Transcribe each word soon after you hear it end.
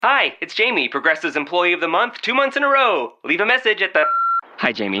Hi, it's Jamie, Progressive's Employee of the Month, 2 months in a row. Leave a message at the...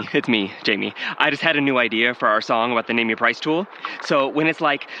 Hi, Jamie. It's me, Jamie. I just had a new idea for our song about the Name Your Price tool. So when it's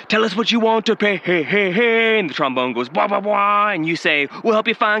like, tell us what you want to pay, hey, hey, hey, and the trombone goes, blah, blah, blah, and you say, we'll help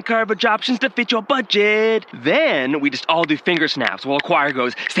you find coverage options to fit your budget. Then we just all do finger snaps while a choir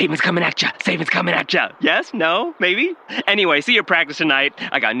goes, statements coming at ya, statements coming at ya. Yes? No? Maybe? Anyway, see you practice tonight.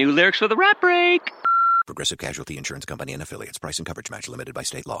 I got new lyrics for the rap break. Progressive Casualty Insurance Company and Affiliates. Price and coverage match limited by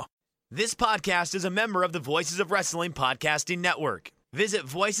state law. This podcast is a member of the Voices of Wrestling Podcasting Network. Visit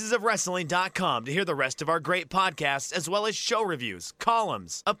voicesofwrestling.com to hear the rest of our great podcasts, as well as show reviews,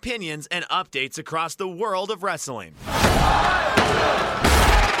 columns, opinions, and updates across the world of wrestling. It's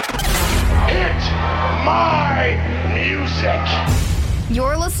my music.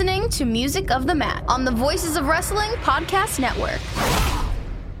 You're listening to Music of the Mat on the Voices of Wrestling Podcast Network.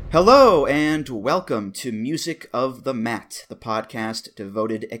 Hello and welcome to Music of the Mat, the podcast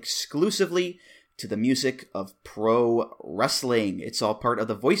devoted exclusively to the music of pro wrestling. It's all part of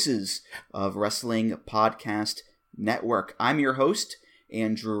the Voices of Wrestling Podcast Network. I'm your host,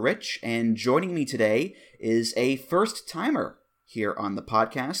 Andrew Rich, and joining me today is a first-timer here on the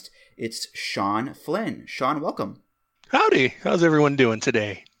podcast. It's Sean Flynn. Sean, welcome. Howdy. How's everyone doing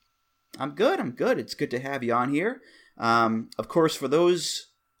today? I'm good. It's good to have you on here. Of course, for those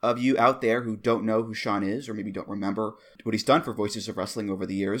of you out there who don't know who Sean is, or maybe don't remember what he's done for Voices of Wrestling over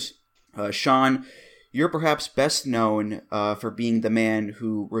the years, Sean, you're perhaps best known for being the man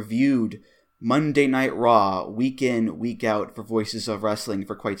who reviewed Monday Night Raw week in, week out for Voices of Wrestling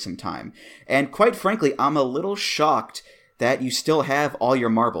for quite some time. And quite frankly, I'm a little shocked that you still have all your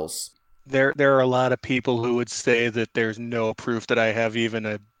marbles. There are a lot of people who would say that there's no proof that I have even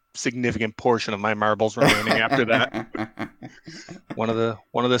a significant portion of my marbles remaining after that. One of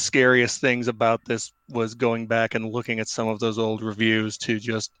the scariest things about this was going back and looking at some of those old reviews to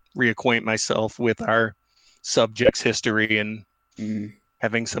just reacquaint myself with our subject's history and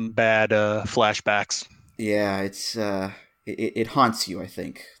having some bad flashbacks. Yeah, it's it haunts you. I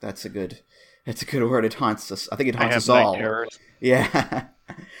think that's a good word. It haunts us. I think it haunts us all. Terrors. Yeah.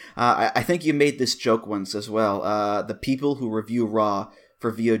 I think you made this joke once as well. The people who review Raw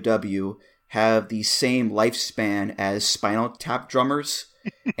for VOW have the same lifespan as Spinal Tap drummers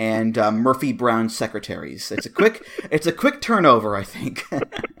and Murphy Brown secretaries. It's a quick turnover, I think.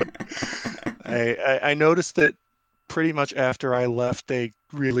 I noticed that pretty much after I left, they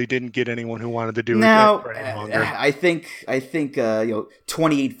really didn't get anyone who wanted to do it for any longer. I think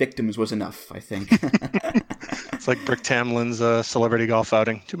 28 victims was enough. I think it's like Brick Tamlin's celebrity golf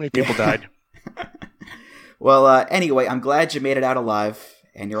outing. Too many people died. Well, anyway, I'm glad you made it out alive,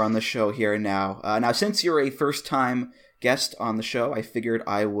 and you're on the show here and now. Now, since you're a first-time guest on the show, I figured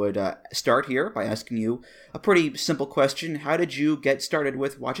I would start here by asking you a pretty simple question. How did you get started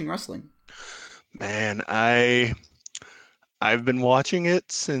with watching wrestling? Man, I've been watching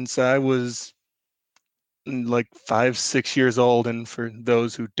it since I was like 5-6 years old, and for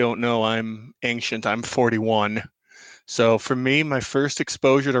those who don't know, I'm ancient. I'm 41. So for me, my first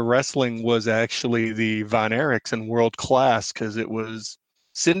exposure to wrestling was actually the Von Erichs and World Class, because it was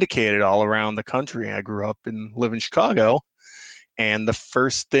syndicated all around the country. I grew up and live in Chicago, and the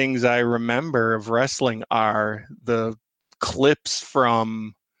first things I remember of wrestling are the clips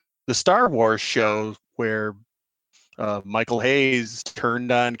from the Star Wars show where Michael Hayes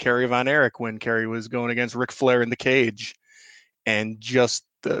turned on Kerry Von Erich when Kerry was going against Ric Flair in the cage, and just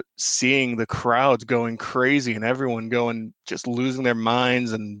seeing the crowds going crazy and everyone going, just losing their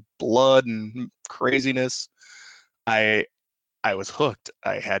minds and blood and craziness. I was hooked.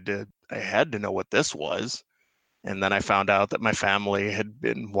 I had to know what this was. And then I found out that my family had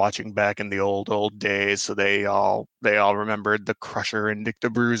been watching back in the old days. So they all remembered the Crusher and Dick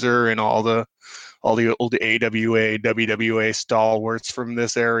the Bruiser and all the old AWA, WWA stalwarts from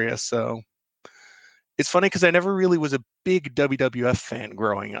this area. So it's funny because I never really was a big WWF fan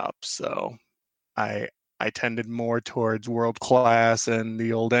growing up, so I tended more towards World Class and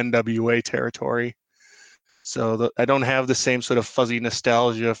the old NWA territory. So I don't have the same sort of fuzzy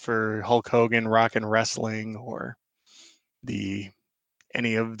nostalgia for Hulk Hogan, Rock and Wrestling, or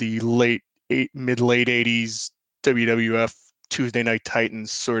any of the mid-late 80s WWF Tuesday Night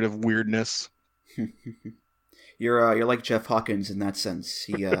Titans sort of weirdness. You're like Jeff Hawkins in that sense.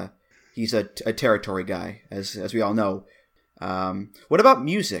 He's a territory guy, as we all know. What about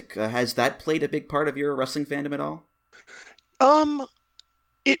music? Has that played a big part of your wrestling fandom at all?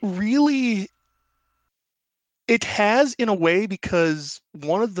 It has in a way, because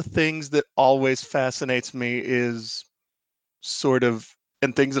one of the things that always fascinates me is sort of,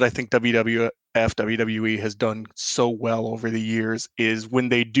 and things that I think WWF WWE has done so well over the years is when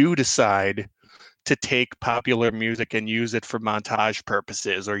they do decide to take popular music and use it for montage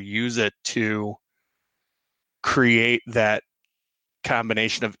purposes or use it to create that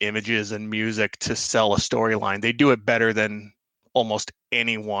combination of images and music to sell a storyline. They do it better than almost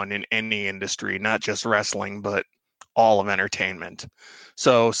anyone in any industry, not just wrestling, but all of entertainment.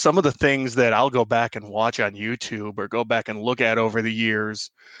 So some of the things that I'll go back and watch on YouTube or go back and look at over the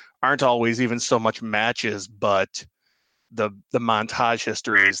years aren't always even so much matches, but the montage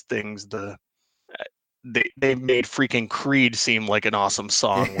histories, things, they made freaking Creed seem like an awesome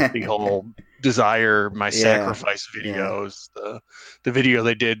song with the whole Desire My Sacrifice videos. The video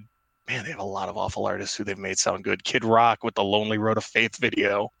they did, man, they have a lot of awful artists who they've made sound good. Kid Rock with the Lonely Road of Faith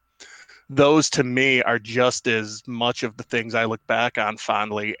video. Those to me are just as much of the things I look back on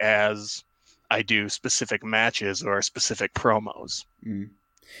fondly as I do specific matches or specific promos.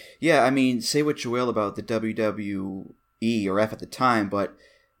 Yeah, I mean, say what you will about the WWE or F at the time, but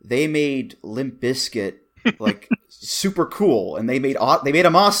they made Limp Bizkit like super cool, and they made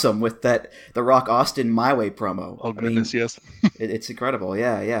him awesome with the Rock Austin My Way promo. Oh goodness, yes. It's incredible,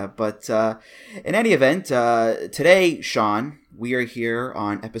 yeah. But in any event, today, Sean, we are here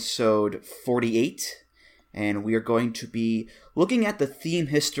on episode 48, and we are going to be looking at the theme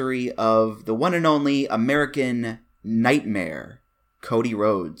history of the one and only American Nightmare, Cody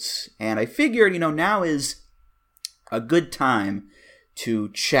Rhodes. And I figured, now is a good time to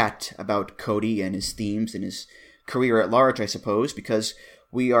chat about Cody and his themes and his career at large, I suppose, because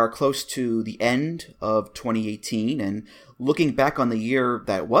we are close to the end of 2018, and looking back on the year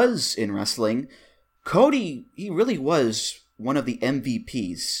that was in wrestling, Cody, he really was one of the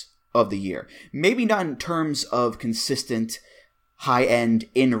MVPs of the year. Maybe not in terms of consistent high-end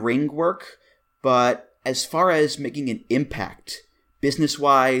in-ring work, but as far as making an impact,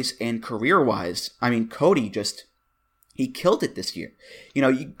 business-wise and career-wise, I mean, Cody he killed it this year.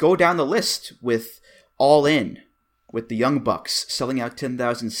 You go down the list with All In, with the Young Bucks selling out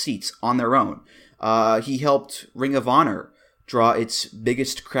 10,000 seats on their own. He helped Ring of Honor draw its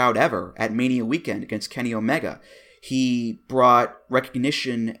biggest crowd ever at Mania Weekend against Kenny Omega. He brought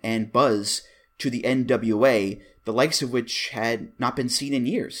recognition and buzz to the NWA, the likes of which had not been seen in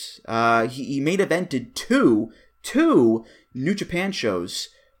years. He main evented two New Japan shows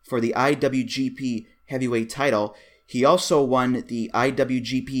for the IWGP Heavyweight title. He also won the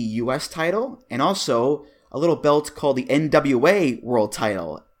IWGP US title and also a little belt called the NWA World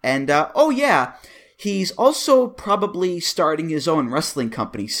title. And, he's also probably starting his own wrestling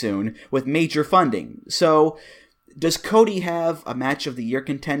company soon with major funding. So, does Cody have a match of the year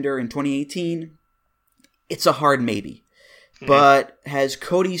contender in 2018? It's a hard maybe. But has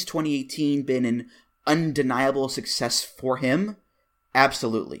Cody's 2018 been an undeniable success for him?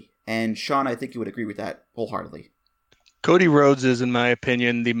 Absolutely. And Sean, I think you would agree with that wholeheartedly. Cody Rhodes is, in my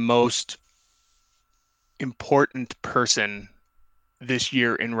opinion, the most important person this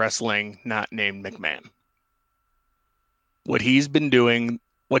year in wrestling not named McMahon. What he's been doing,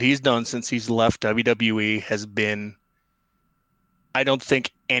 what he's done since he's left WWE has been, I don't think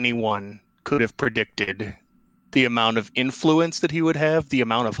anyone could have predicted the amount of influence that he would have, the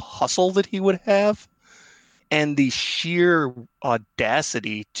amount of hustle that he would have, and the sheer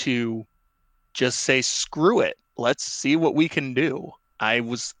audacity to just say, screw it. Let's see what we can do. I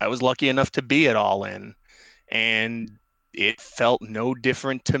was lucky enough to be at All In, and it felt no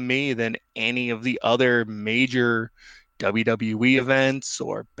different to me than any of the other major WWE events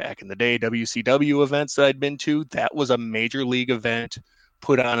or back in the day WCW events that I'd been to. That was a major league event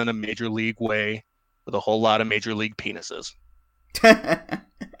put on in a major league way with a whole lot of major league penises.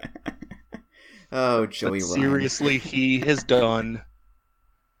 Oh, Joey but Ryan. Seriously, he has done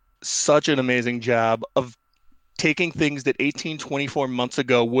such an amazing job of taking things that 24 months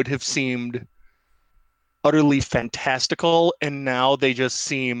ago would have seemed utterly fantastical, and now they just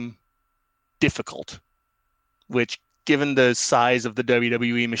seem difficult, which, given the size of the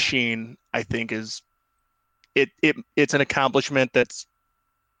WWE machine, I think is it's an accomplishment that's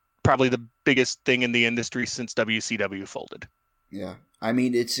probably the biggest thing in the industry since WCW folded. Yeah. I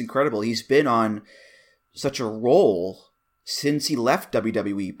mean, it's incredible. He's been on such a roll since he left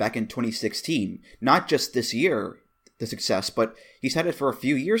WWE back in 2016. Not just this year, the success, but he's had it for a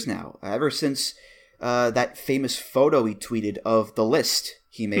few years now. Ever since that famous photo he tweeted of the list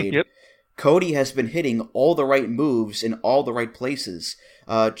he made. Yep. Cody has been hitting all the right moves in all the right places,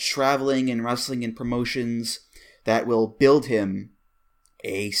 traveling and wrestling in promotions that will build him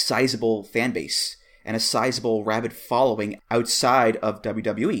a sizable fan base and a sizable rabid following outside of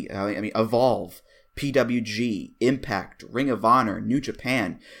WWE. I mean, Evolve, PWG, Impact, Ring of Honor, New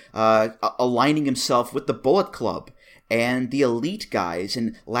Japan, aligning himself with the Bullet Club and the Elite guys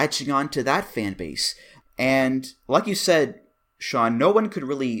and latching on to that fan base. And like you said, Sean, no one could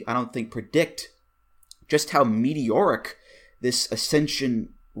really, I don't think, predict just how meteoric this ascension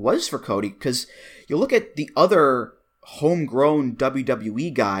was for Cody, because you look at the other homegrown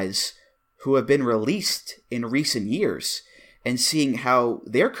WWE guys who have been released in recent years and seeing how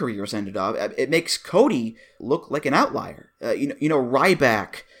their careers ended up, it makes Cody look like an outlier.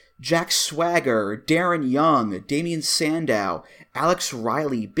 Ryback, Jack Swagger, Darren Young, Damian Sandow, Alex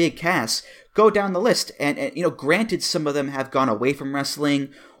Riley, Big Cass, go down the list. And granted, some of them have gone away from wrestling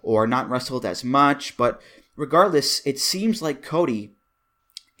or not wrestled as much, but regardless, it seems like Cody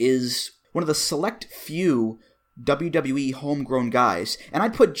is one of the select few WWE homegrown guys, and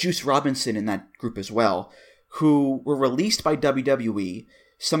I'd put Juice Robinson in that group as well, who were released by WWE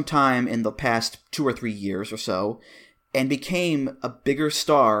sometime in the past 2 or 3 years or so, and became a bigger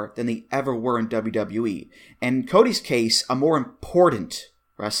star than they ever were in WWE. And in Cody's case, a more important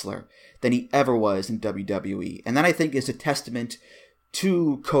wrestler than he ever was in WWE. And that, I think, is a testament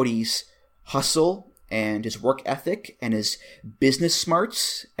to Cody's hustle and his work ethic and his business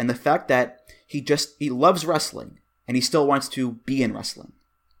smarts and the fact that he loves wrestling and he still wants to be in wrestling.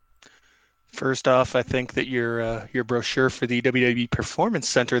 First off, I think that your brochure for the WWE Performance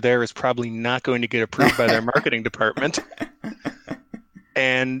Center there is probably not going to get approved by their marketing department.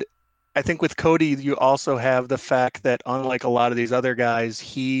 And I think with Cody, you also have the fact that unlike a lot of these other guys,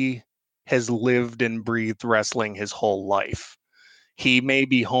 he has lived and breathed wrestling his whole life. He may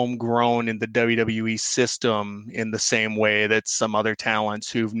be homegrown in the WWE system in the same way that some other talents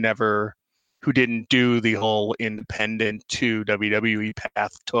who didn't do the whole independent to WWE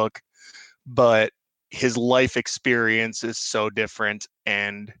path took, but his life experience is so different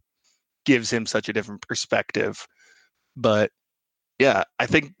and gives him such a different perspective. But yeah, I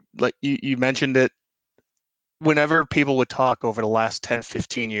think like you mentioned it, whenever people would talk over the last 10,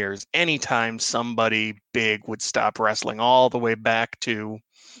 15 years, anytime somebody big would stop wrestling, all the way back to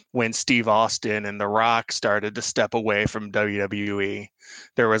when Steve Austin and The Rock started to step away from WWE,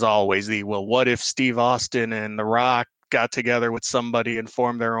 there was always what if Steve Austin and The Rock got together with somebody and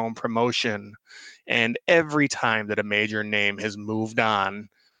formed their own promotion? And every time that a major name has moved on,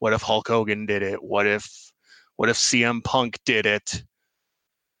 what if Hulk Hogan did it? What if CM Punk did it?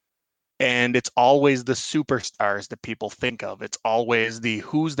 And it's always the superstars that people think of. It's always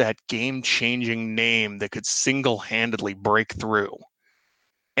who's that game-changing name that could single-handedly break through.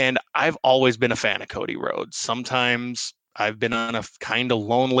 And I've always been a fan of Cody Rhodes. Sometimes I've been on a kind of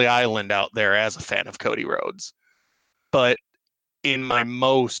lonely island out there as a fan of Cody Rhodes. But in my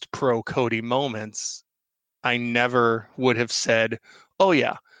most pro-Cody moments, I never would have said, oh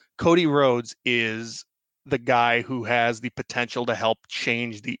yeah, Cody Rhodes is the guy who has the potential to help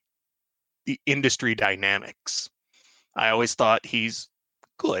change the industry dynamics. I always thought he's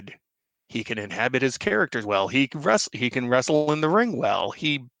good. He can inhabit his characters well. He can wrestle in the ring well.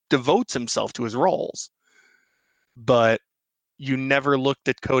 He devotes himself to his roles. But you never looked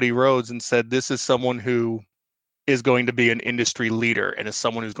at Cody Rhodes and said, this is someone who is going to be an industry leader and is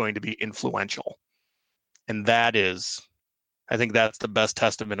someone who's going to be influential. And I think that's the best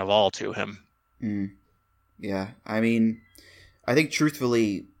testament of all to him. Yeah. I mean, I think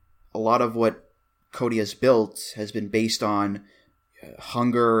truthfully, a lot of what Cody has built has been based on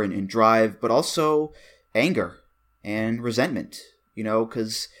hunger and drive, but also anger and resentment,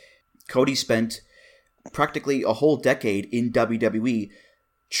 because Cody spent practically a whole decade in WWE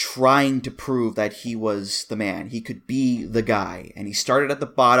trying to prove that he was the man. He could be the guy. And he started at the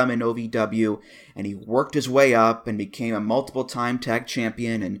bottom in OVW, and he worked his way up and became a multiple-time tag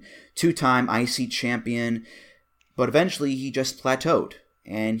champion and 2-time IC champion. But eventually he just plateaued,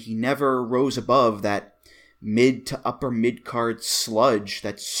 and he never rose above that mid to upper mid-card sludge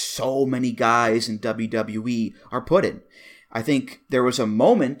that so many guys in WWE are put in. I think there was a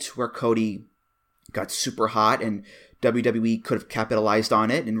moment where Cody got super hot and WWE could have capitalized on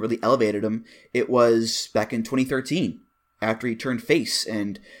it and really elevated him. It was back in 2013 after he turned face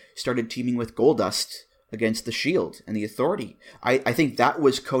and started teaming with Goldust against The Shield and The Authority. I think that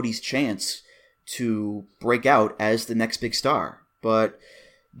was Cody's chance to break out as the next big star. But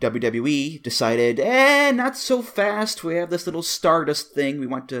WWE decided, not so fast. We have this little Stardust thing we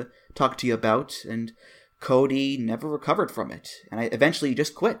want to talk to you about. And Cody never recovered from it. And eventually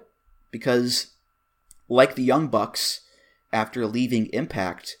just quit. Because, like the Young Bucks, after leaving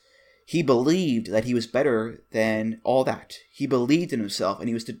Impact, he believed that he was better than all that. He believed in himself, and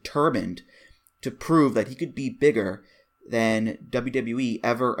he was determined to prove that he could be bigger than WWE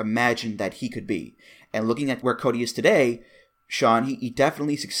ever imagined that he could be. And looking at where Cody is today, Sean, he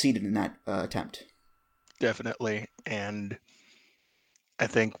definitely succeeded in that attempt. Definitely. And I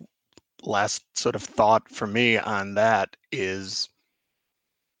think last sort of thought for me on that is,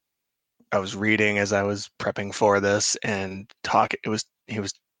 I was reading as I was prepping for this and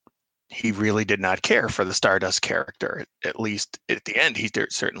he really did not care for the Stardust character. At least at the end, he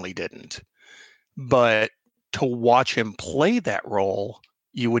certainly didn't. But to watch him play that role,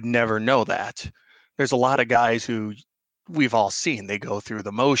 you would never know that. There's a lot of guys who we've all seen, they go through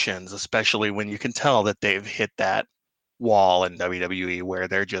the motions, especially when you can tell that they've hit that wall in WWE where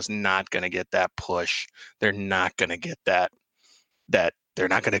they're just not going to get that push. They're not going to get that they're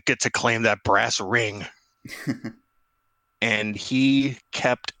not going to get to claim that brass ring. And he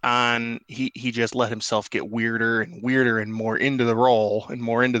kept on, he just let himself get weirder and weirder and more into the role and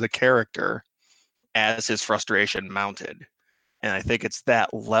more into the character as his frustration mounted. And I think it's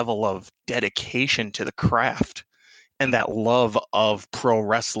that level of dedication to the craft and that love of pro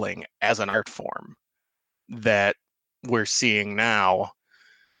wrestling as an art form that we're seeing now.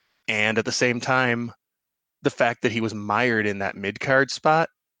 And at the same time, the fact that he was mired in that mid-card spot,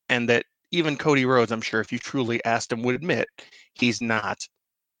 and that even Cody Rhodes, I'm sure if you truly asked him, would admit he's not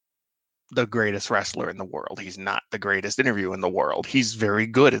the greatest wrestler in the world. He's not the greatest interviewer in the world. He's very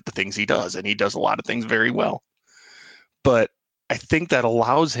good at the things he does, and he does a lot of things very well. But I think that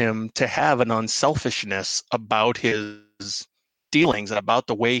allows him to have an unselfishness about his dealings, about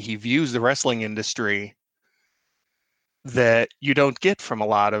the way he views the wrestling industry, that you don't get from a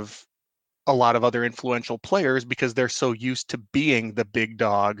lot of other influential players, because they're so used to being the big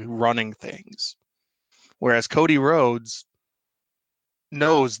dog running things. Whereas Cody Rhodes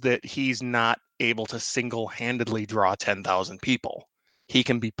knows that he's not able to single-handedly draw 10,000 people. He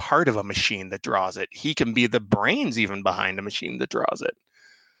can be part of a machine that draws it. He can be the brains even behind a machine that draws it.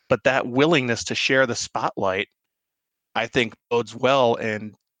 But that willingness to share the spotlight, I think, bodes well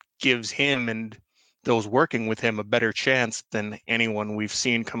and gives him and those working with him a better chance than anyone we've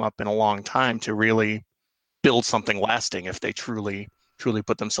seen come up in a long time to really build something lasting if they truly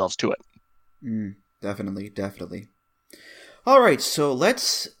put themselves to it. Definitely. All right, so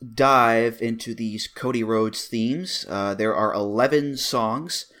let's dive into these Cody Rhodes themes. There are 11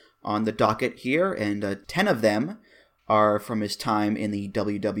 songs on the docket here, and 10 of them are from his time in the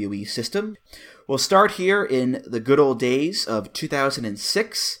WWE system. We'll start here in the good old days of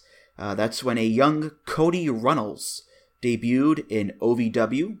 2006. That's when a young Cody Runnels debuted in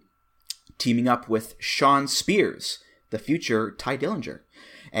OVW, teaming up with Shawn Spears, the future Tye Dillinger.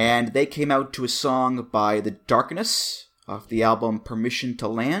 And they came out to a song by The Darkness off the album Permission to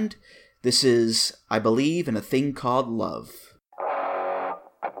Land. This is, I Believe in a Thing Called Love.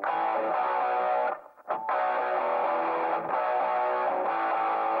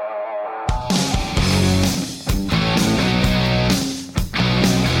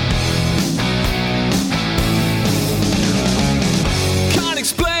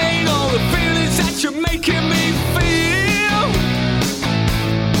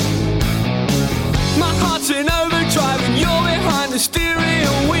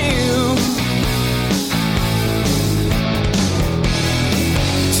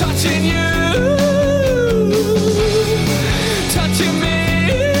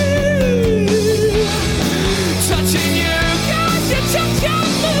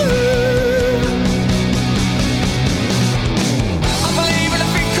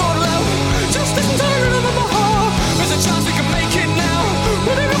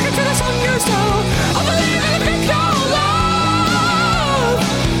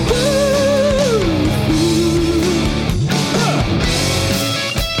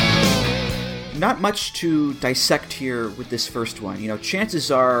 Not much to dissect here with this first one. You know, chances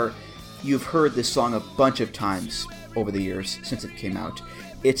are you've heard this song a bunch of times over the years since it came out.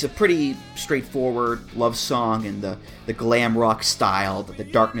 It's a pretty straightforward love song in the glam rock style that The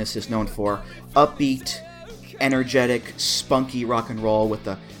Darkness is known for. Upbeat, energetic, spunky rock and roll with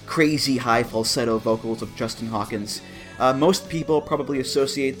the crazy high falsetto vocals of Justin Hawkins. Most people probably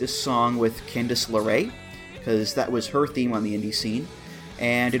associate this song with Candice LeRae, because that was her theme on the indie scene.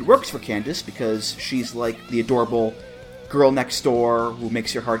 And it works for Candice because she's like the adorable girl next door who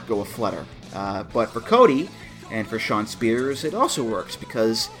makes your heart go a-flutter. But for Cody and for Shawn Spears, it also works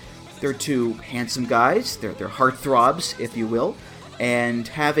because they're two handsome guys. They're heartthrobs, if you will. And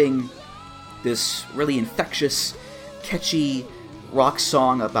having this really infectious, catchy rock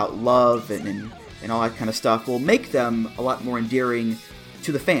song about love and all that kind of stuff will make them a lot more endearing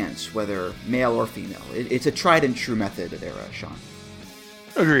to the fans, whether male or female. It's a tried and true method there, Sean.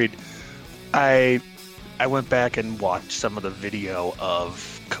 Agreed. I I went back and watched some of the video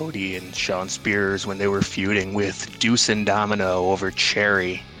of Cody and Shawn Spears when they were feuding with Deuce and Domino over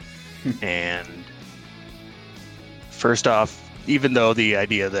Cherry. And first off, even though the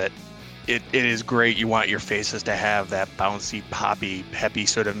idea that it is great, you want your faces to have that bouncy, poppy, peppy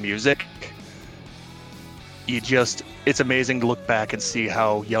sort of music, it's amazing to look back and see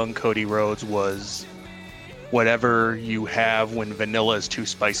how young Cody Rhodes was whatever you have when vanilla is too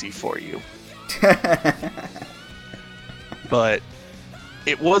spicy for you. But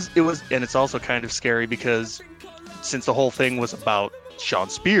it was, and it's also kind of scary because since the whole thing was about Shawn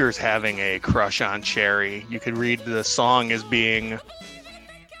Spears having a crush on Cherry, you could read the song as being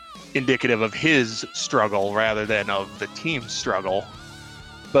indicative of his struggle rather than of the team's struggle.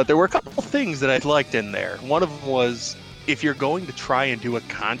 But there were a couple of things that I liked in there. One of them was, if you're going to try and do a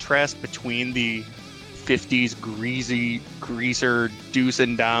contrast between the 50s greaser Deuce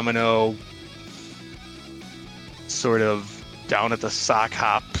and Domino sort of down at the sock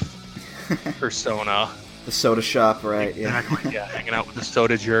hop persona. The soda shop, right? Exactly. Yeah, hanging out with the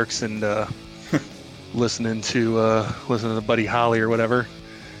soda jerks and listening to Buddy Holly or whatever.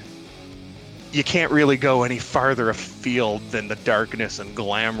 You can't really go any farther afield than the darkness and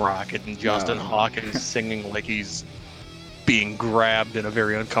glam rock and Justin Hawkins singing like he's being grabbed in a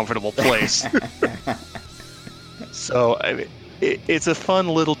very uncomfortable place. So I mean, it's a fun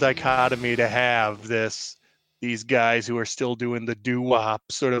little dichotomy to have these guys who are still doing the doo-wop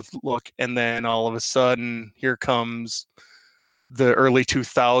sort of look, and then all of a sudden here comes the early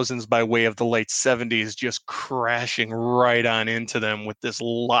 2000s by way of the late 70s just crashing right on into them with this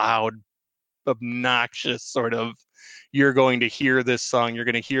loud, obnoxious sort of, you're going to hear this song, you're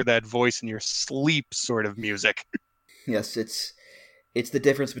going to hear that voice in your sleep sort of music. Yes, it's the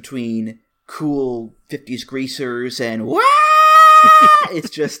difference between cool 50s greasers and wah!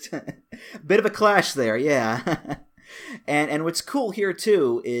 It's just a bit of a clash there, yeah. and what's cool here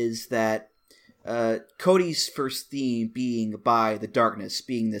too is that Cody's first theme being By the Darkness,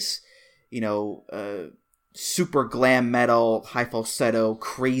 being this, super glam metal, high falsetto,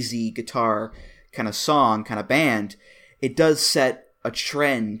 crazy guitar kind of song, kind of band, it does set a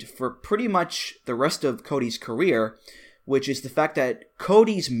trend for pretty much the rest of Cody's career, which is the fact that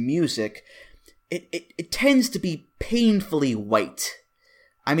Cody's music, it tends to be painfully white.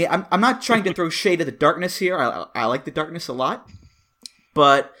 I mean, I'm not trying to throw shade at the Darkness here. I like the Darkness a lot.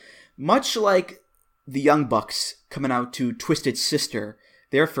 But much like the Young Bucks coming out to Twisted Sister,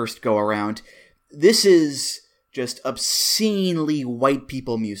 their first go-around, this is just obscenely white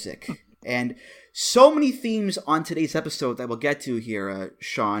people music. And so many themes on today's episode that we'll get to here,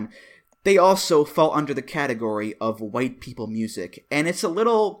 Sean, they also fall under the category of white people music. And it's a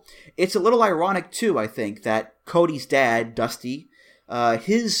little ironic, too, I think, that Cody's dad, Dusty,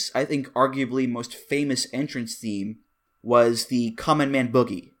 his, I think, arguably most famous entrance theme was the Common Man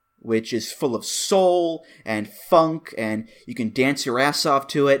Boogie, which is full of soul and funk, and you can dance your ass off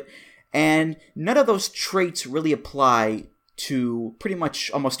to it. And none of those traits really apply to pretty much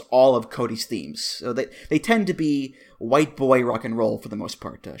almost all of Cody's themes. So they tend to be white boy rock and roll for the most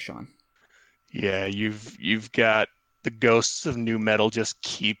part, Sean. Yeah, you've got the ghosts of nu metal just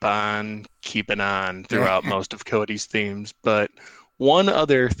keep on keeping on throughout most of Cody's themes. But one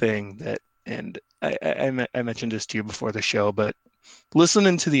other thing that, and I mentioned this to you before the show, but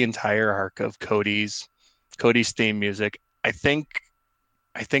listening to the entire arc of Cody's theme music, I think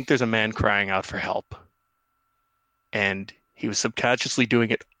there's a man crying out for help. And he was subconsciously doing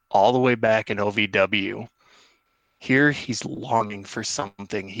it all the way back in OVW. Here he's longing for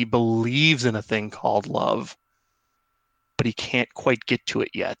something. He believes in a thing called love, but he can't quite get to it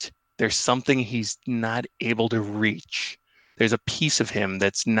yet. There's something he's not able to reach. There's a piece of him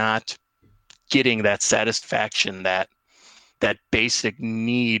that's not getting that satisfaction, that basic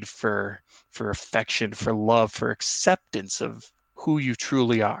need for affection, for love, for acceptance of who you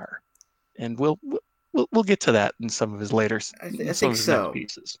truly are. And we'll get to that in some of his later I think so.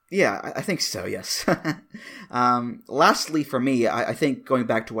 Pieces. Yeah, I think so, yes. Lastly, for me, I think going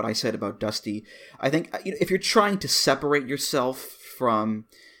back to what I said about Dusty, I think if you're trying to separate yourself from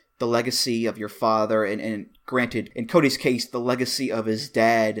the legacy of your father, and granted, in Cody's case, the legacy of his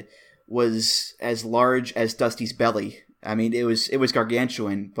dad was as large as Dusty's belly. I mean, it was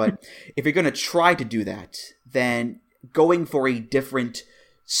gargantuan, but if you're going to try to do that, then going for a different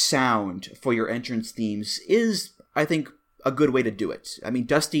sound for your entrance themes is, I think, a good way to do it. I mean,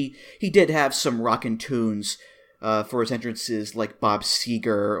 Dusty, he did have some rockin' tunes for his entrances, like Bob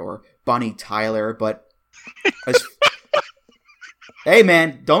Seger or Bonnie Tyler, but hey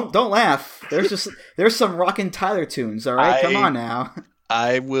man, don't laugh. There's some rockin' Tyler tunes, all right? Come on now.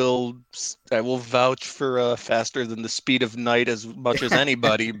 I will vouch for faster than the speed of night as much as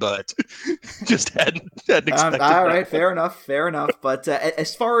anybody, but just hadn't expected All that. right, fair enough. But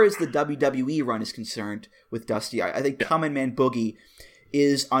as far as the WWE run is concerned with Dusty, I think Common Man Boogie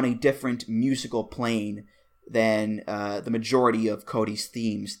is on a different musical plane than the majority of Cody's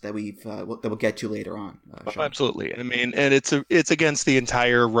themes that we'll get to later on. Sean. Absolutely. I mean, and it's against the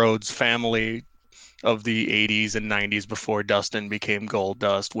entire Rhodes family of the 80s and 90s before Dustin became Gold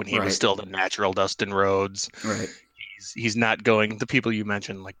Dust, when he was still the natural Dustin Rhodes. Right. He's not going, the people you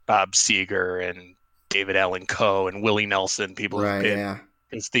mentioned, like Bob Seger and David Allen Coe and Willie Nelson, people who've been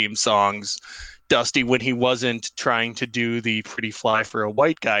his theme songs. Dusty, when he wasn't trying to do the pretty fly for a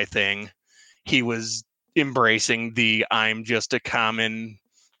white guy thing, he was embracing the I'm just a common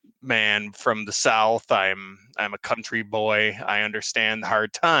man from the South. I'm a country boy. I understand the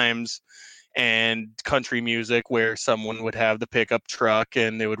hard times. And country music where someone would have the pickup truck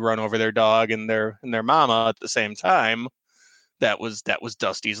and they would run over their dog and their mama at the same time. That was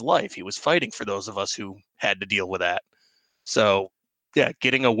Dusty's life. He was fighting for those of us who had to deal with that. So yeah,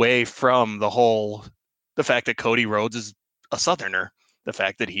 getting away from the fact that Cody Rhodes is a Southerner, the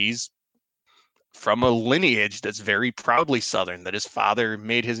fact that he's from a lineage that's very proudly Southern, that his father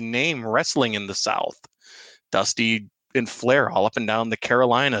made his name wrestling in the South. Dusty and Flair all up and down the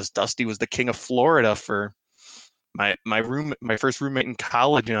Carolinas. Dusty was the king of Florida for my first roommate in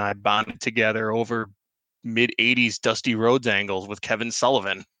college, and I bonded together over mid 80s Dusty Rhodes angles with Kevin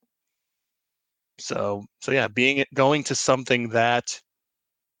Sullivan. So yeah, going to something that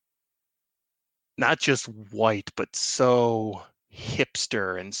not just white, but so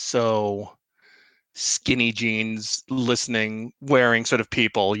hipster and so skinny jeans wearing sort of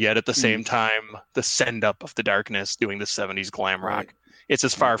people, yet at the same time the send up of the darkness doing the 70s glam rock. It's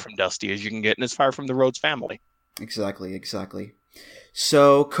as far from Dusty as you can get, and as far from the Rhodes family. Exactly.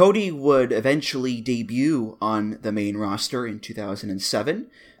 So Cody would eventually debut on the main roster in 2007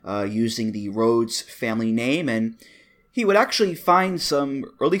 using the Rhodes family name, and he would actually find some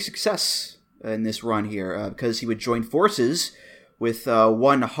early success in this run here because he would join forces with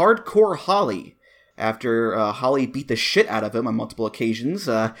one Hardcore Holly. After Holly beat the shit out of him on multiple occasions,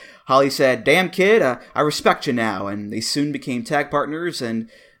 Holly said, "Damn kid, I respect you now," and they soon became tag partners and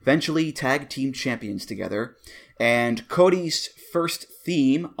eventually tag team champions together. And Cody's first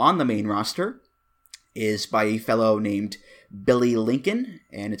theme on the main roster is by a fellow named Billy Lincoln,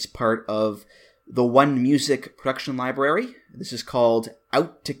 and it's part of the One Music production library. This is called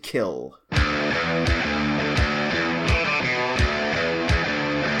Out to Kill.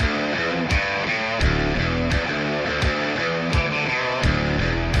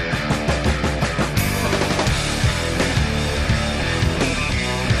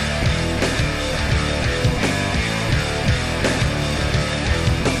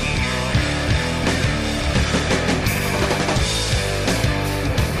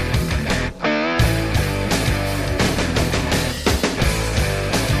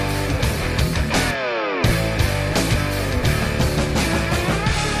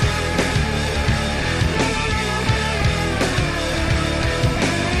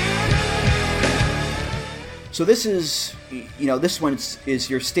 So this is, this one is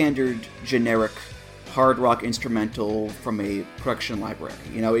your standard generic hard rock instrumental from a production library.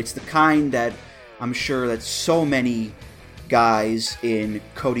 It's the kind that I'm sure that so many guys in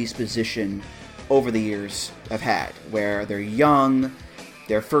Cody's position over the years have had, where they're young,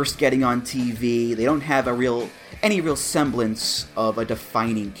 they're first getting on TV, they don't have any real semblance of a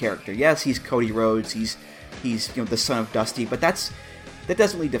defining character. Yes, he's Cody Rhodes, he's the son of Dusty, but that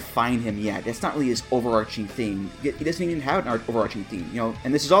doesn't really define him yet. It's not really his overarching theme. He doesn't even have an overarching theme,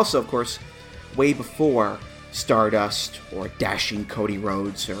 And this is also, of course, way before Stardust or Dashing Cody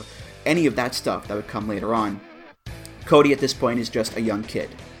Rhodes or any of that stuff that would come later on. Cody at this point is just a young kid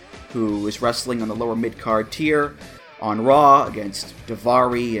who is wrestling on the lower mid-card tier on Raw against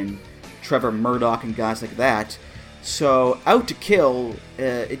Daivari and Trevor Murdoch and guys like that. So Out to Kill,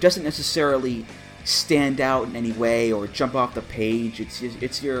 it doesn't necessarily stand out in any way or jump off the page.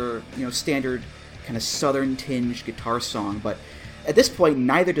 It's your standard kind of southern tinge guitar song, but at this point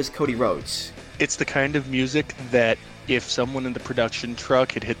neither does Cody Rhodes. It's the kind of music that if someone in the production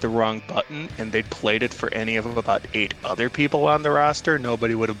truck had hit the wrong button and they'd played it for any of about 8 other people on the roster,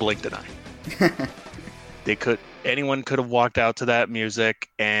 nobody would have blinked an eye. Anyone could have walked out to that music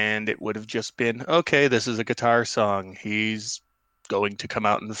and it would have just been, okay, this is a guitar song. He's going to come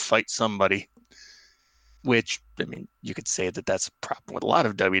out and fight somebody. Which, I mean, you could say that that's a problem with a lot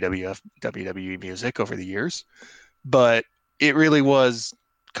of WWE music over the years. But it really was,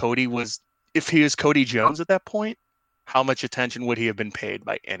 if he was Cody Jones at that point, how much attention would he have been paid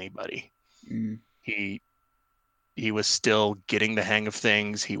by anybody? Mm. He was still getting the hang of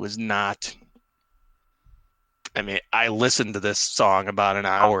things. He was not. I mean, I listened to this song about an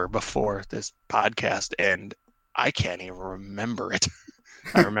hour before this podcast, and I can't even remember it.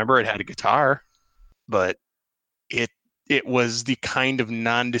 I remember it had a guitar, but it was the kind of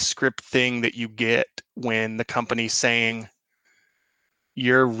nondescript thing that you get when the company's saying,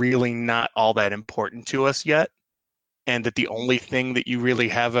 you're really not all that important to us yet, and that the only thing that you really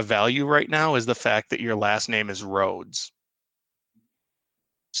have a value right now is the fact that your last name is Rhodes.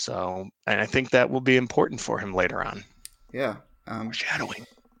 So, and I think that will be important for him later on. Yeah. Foreshadowing.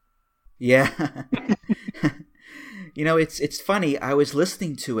 Yeah. It's funny. I was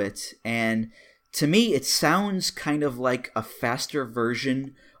listening to it, and to me, it sounds kind of like a faster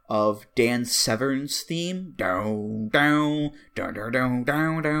version of Dan Severn's theme. Down, down, down, down, down,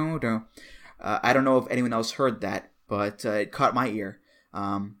 down, down, down. I don't know if anyone else heard that, but it caught my ear.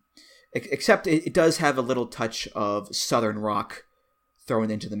 Except it does have a little touch of Southern rock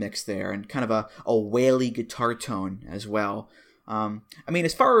thrown into the mix there, and kind of a waily guitar tone as well. I mean,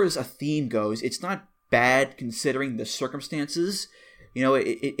 as far as a theme goes, it's not bad considering the circumstances.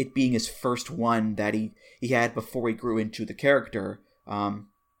 It being his first one that he had before he grew into the character.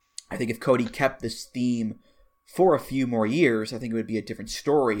 I think if Cody kept this theme for a few more years, I think it would be a different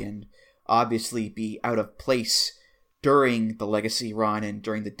story and obviously be out of place during the Legacy run and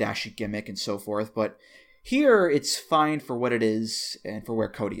during the Dashi gimmick and so forth. But here, it's fine for what it is and for where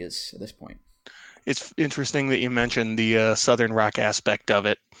Cody is at this point. It's interesting that you mentioned the Southern rock aspect of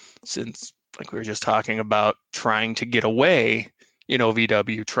it, since, like we were just talking about, trying to get away,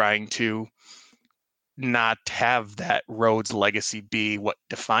 VW trying to not have that Rhodes legacy be what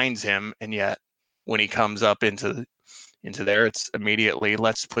defines him, and yet when he comes up into there, it's immediately,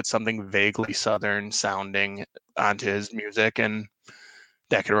 let's put something vaguely Southern sounding onto his music, and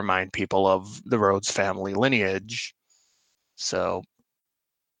that could remind people of the Rhodes family lineage. So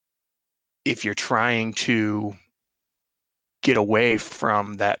if you're trying to get away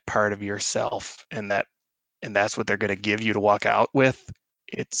from that part of yourself, and that's what they're going to give you to walk out with,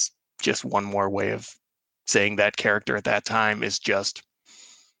 it's just one more way of saying that character at that time is just,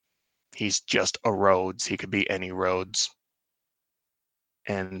 he's just a Rhodes. He could be any Rhodes.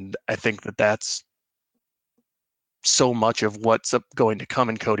 And I think that's so much of what's going to come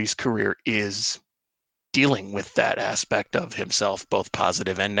in Cody's career is dealing with that aspect of himself, both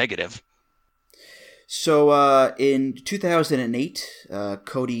positive and negative. So in 2008,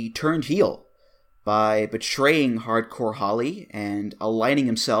 Cody turned heel by betraying Hardcore Holly and aligning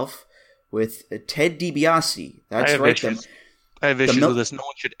himself with Ted DiBiase. That's right. I have issues with this. No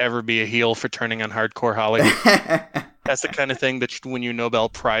one should ever be a heel for turning on Hardcore Holly. That's the kind of thing that should win you Nobel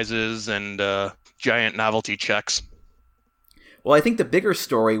Prizes and giant novelty checks. Well, I think the bigger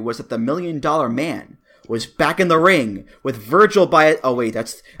story was that the $1 Million Man was back in the ring with Virgil by it. Oh, wait,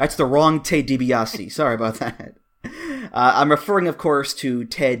 that's the wrong Ted DiBiase. Sorry about that. I'm referring, of course, to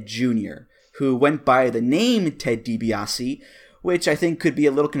Ted Jr., who went by the name Ted DiBiase, which I think could be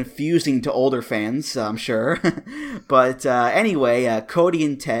a little confusing to older fans, I'm sure. But anyway, Cody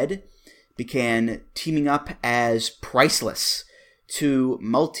and Ted began teaming up as Priceless, two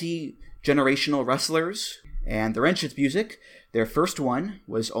multi-generational wrestlers, and their entrance music, their first one,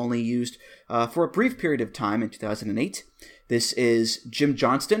 was only used for a brief period of time in 2008. This is Jim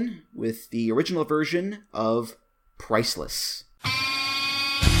Johnston with the original version of Priceless.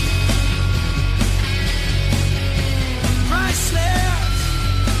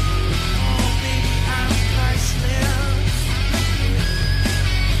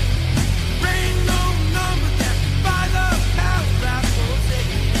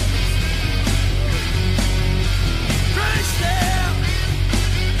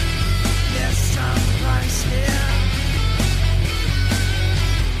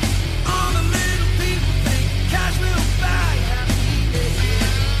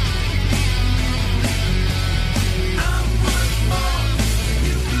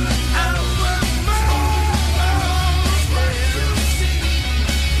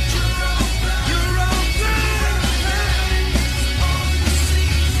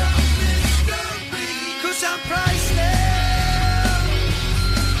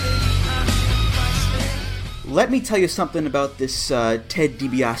 Let me tell you something about this Ted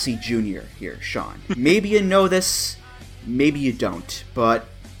DiBiase Jr. here, Sean. Maybe you know this, maybe you don't, but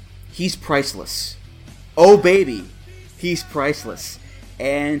he's priceless. Oh, baby, he's priceless.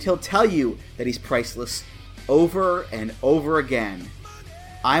 And he'll tell you that he's priceless over and over again.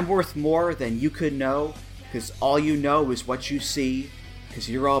 I'm worth more than you could know, because all you know is what you see, because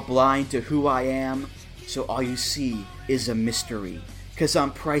you're all blind to who I am. so all you see is a mystery. 'Cause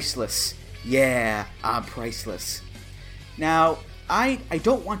I'm priceless. Yeah, I'm priceless. Now, I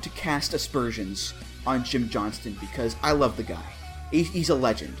don't want to cast aspersions on Jim Johnston because I love the guy. He's a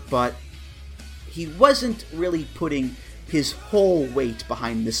legend, but he wasn't really putting his whole weight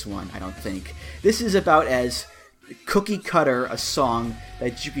behind this one, I don't think. This is about as cookie cutter a song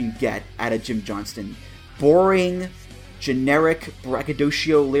that you can get out of Jim Johnston. Boring, generic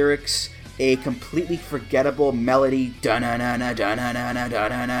braggadocio lyrics, a completely forgettable melody, da-na-na-na, da-na-na-na,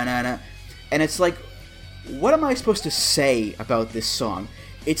 da-na-na-na, and it's like, what am I supposed to say about this song?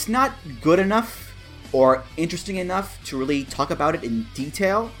 It's not good enough or interesting enough to really talk about it in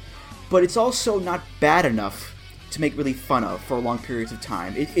detail, but it's also not bad enough to make really fun of for long periods of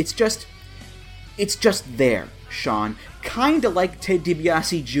time. It's just there, Sean. Kinda like Ted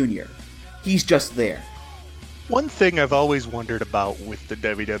DiBiase Jr. He's just there. One thing I've always wondered about with the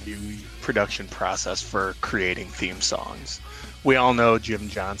WWE production process for creating theme songs. We all know Jim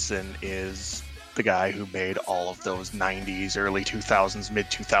Johnston is the guy who made all of those 90s, early 2000s, mid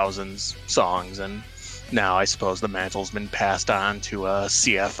 2000s songs, and now I suppose the mantle's been passed on to a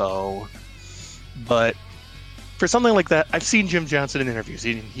CFO. But for something like that, I've seen Jim Johnston in interviews.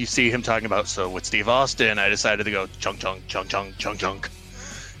 You see him talking about, so with Steve Austin, I decided to go chunk, chunk, chunk, chunk, chunk, chunk.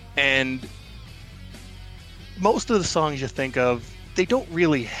 And most of the songs you think of, they don't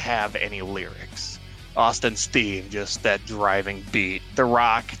really have any lyrics. Austin's theme, just that driving beat. The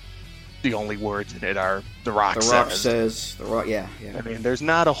Rock, the only words in it are The Rock says. The Rock, yeah. I mean, there's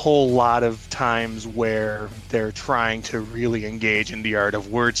not a whole lot of times where they're trying to really engage in the art of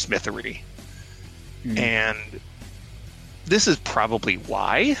wordsmithery. And this is probably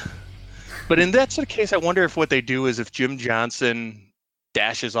why. But in that sort of case, I wonder if what they do is if Jim Johnston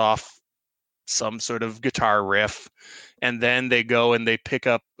dashes off some sort of guitar riff, and then they go and they pick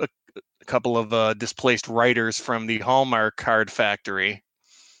up a couple of displaced writers from the Hallmark Card Factory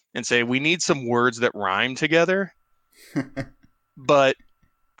and say, we need some words that rhyme together. And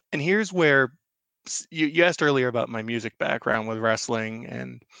here's where you asked earlier about my music background with wrestling,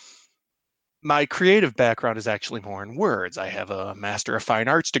 and my creative background is actually more in words. I have a Master of Fine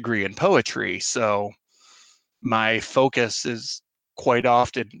Arts degree in poetry, so my focus is quite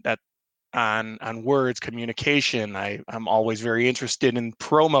often on words, communication. I'm always very interested in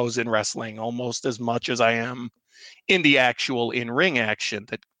promos in wrestling, almost as much as I am in the actual in-ring action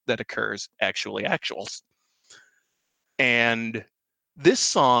that occurs, actuals. And this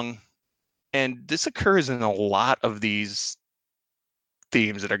song, and this occurs in a lot of these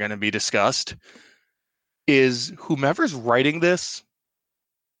themes that are going to be discussed, is whomever's writing this,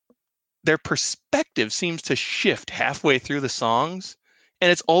 their perspective seems to shift halfway through the songs,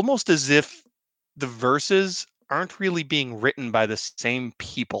 and it's almost as if the verses aren't really being written by the same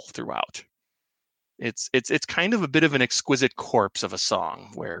people throughout. It's kind of a bit of an exquisite corpse of a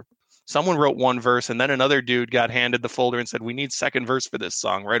song where someone wrote one verse and then another dude got handed the folder and said, we need second verse for this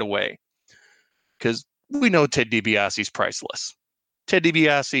song right away. Because we know Ted DiBiase's priceless. Ted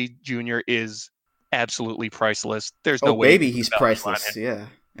DiBiase Jr. is absolutely priceless. There's no way. Oh, baby, he's priceless. Yeah.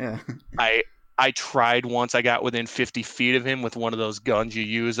 I tried once. I got within 50 feet of him with one of those guns you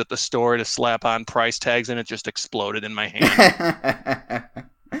use at the store to slap on price tags, and it just exploded in my hand.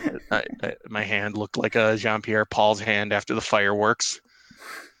 My hand looked like a Jean-Pierre Paul's hand after the fireworks.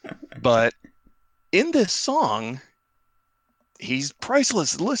 But in this song, he's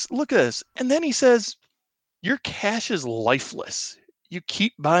priceless. Look at this. And then he says, your cash is lifeless. You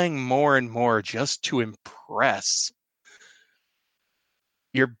keep buying more and more just to impress.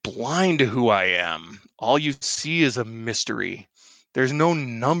 You're blind to who I am. All you see is a mystery. There's no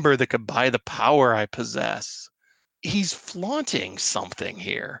number that could buy the power I possess. He's flaunting something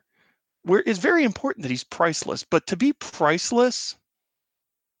here. It's very important that he's priceless, but to be priceless,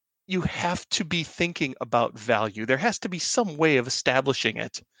 you have to be thinking about value. There has to be some way of establishing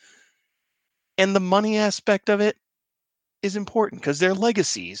it. And the money aspect of it is important because they're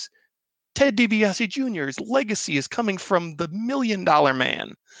legacies. Ted DiBiase Jr.'s legacy is coming from the $1 Million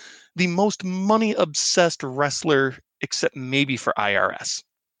Man, the most money-obsessed wrestler except maybe for IRS.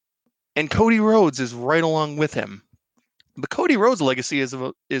 And Cody Rhodes is right along with him. But Cody Rhodes' legacy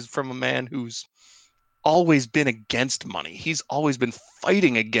is from a man who's always been against money. He's always been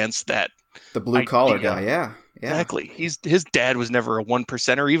fighting against that. The blue-collar guy, yeah. Exactly. His dad was never a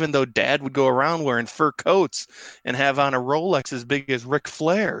 1%er, even though Dad would go around wearing fur coats and have on a Rolex as big as Ric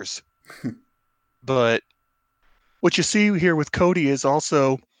Flair's. But what you see here with Cody is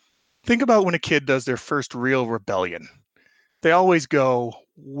also, think about when a kid does their first real rebellion. They always go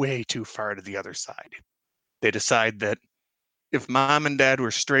way too far to the other side. They decide that if mom and dad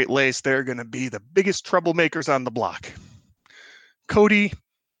were straight-laced, they're going to be the biggest troublemakers on the block. Cody,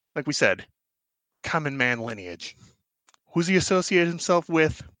 like we said, common man lineage. Who's he associated himself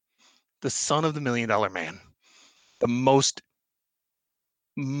with? The son of the $1 Million Man. The most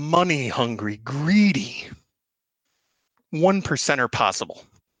money-hungry, greedy 1%er possible.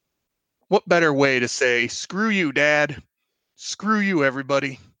 What better way to say, screw you, Dad. Screw you,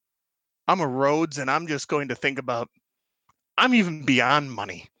 everybody. I'm a Rhodes, and I'm just going to think about, I'm even beyond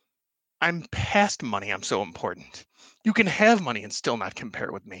money. I'm past money. I'm so important. You can have money and still not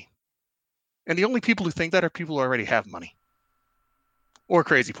compare with me. And the only people who think that are people who already have money. Or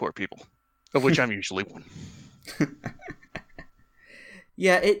crazy poor people, of which I'm usually one.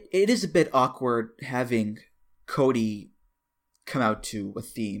 Yeah, it is a bit awkward having Cody come out to a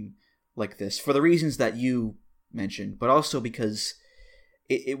theme like this for the reasons that you mentioned, but also because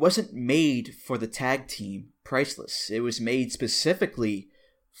it wasn't made for the tag team Priceless. It was made specifically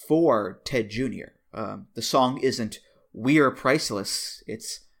for Ted Jr. The song isn't "We're Priceless,"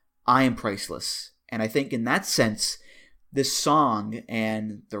 it's "I am Priceless." And I think in that sense, this song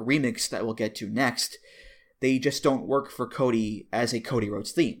and the remix that we'll get to next, they just don't work for Cody as a Cody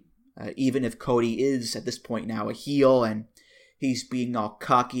Rhodes theme. Even if Cody is, at this point now, a heel and he's being all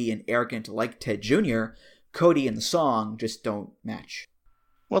cocky and arrogant like Ted Jr., Cody and the song just don't match.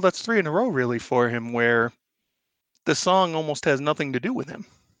 Well, that's 3 in a row, really, for him, where the song almost has nothing to do with him.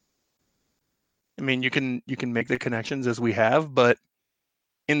 I mean, you can make the connections as we have, but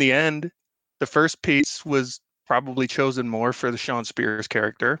in the end, the first piece was probably chosen more for the Shawn Spears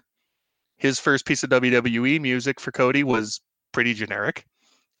character. His first piece of WWE music for Cody was pretty generic,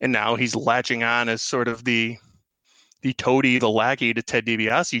 and now he's latching on as sort of the toady, the lackey to Ted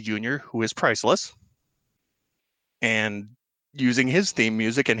DiBiase Jr., who is priceless, and using his theme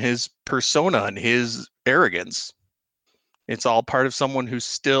music and his persona and his arrogance. It's all part of someone who's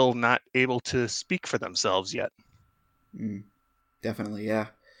still not able to speak for themselves yet. Definitely, yeah.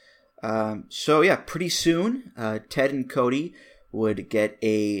 So yeah, pretty soon, Ted and Cody would get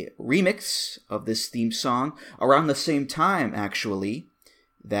a remix of this theme song around the same time, actually,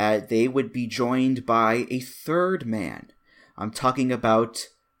 that they would be joined by a third man. I'm talking about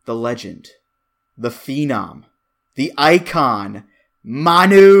the legend, the phenom, the icon,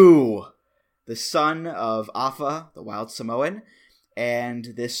 Manu, the son of Afa, the Wild Samoan,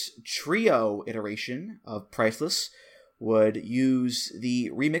 and this trio iteration of Priceless would use the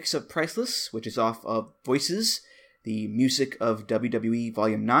remix of Priceless, which is off of Voices, the music of WWE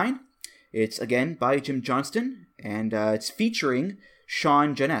Volume 9. It's, again, by Jim Johnston, and it's featuring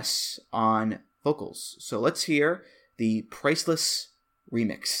Sean Jenness on vocals. So let's hear the Priceless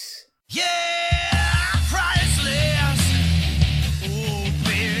remix. Yeah, priceless. Oh,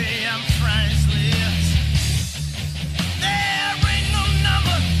 baby, I'm priceless. There ain't no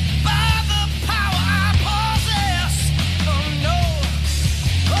number by the power I possess. Oh, no.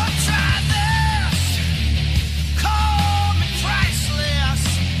 Oh, try this. Call me priceless.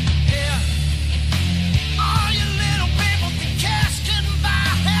 Yeah. All you little people think cash can buy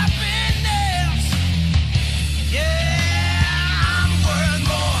happiness. Yeah.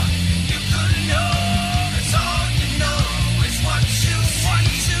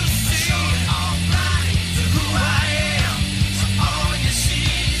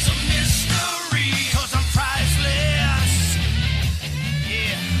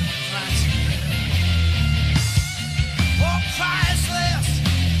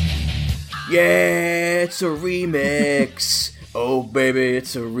 Yeah, it's a remix. Oh, baby,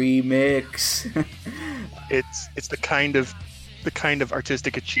 it's a remix. It's the kind of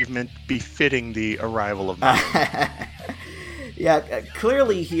artistic achievement befitting the arrival of man. Yeah,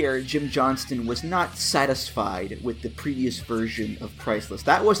 clearly here, Jim Johnston was not satisfied with the previous version of Priceless.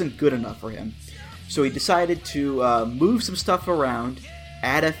 That wasn't good enough for him. So he decided to move some stuff around,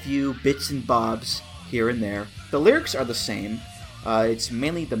 add a few bits and bobs here and there. The lyrics are the same. It's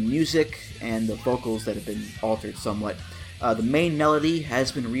mainly the music and the vocals that have been altered somewhat. The main melody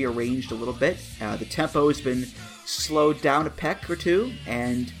has been rearranged a little bit. The tempo has been slowed down a peck or two,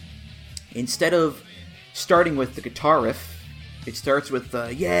 and instead of starting with the guitar riff, it starts with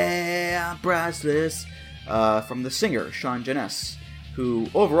 "Yeah, I'm Priceless" from the singer, Sean Jenness, who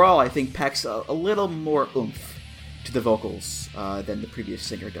overall I think packs a little more oomph to the vocals than the previous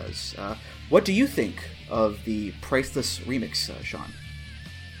singer does. What do you think of the Priceless remix, Sean?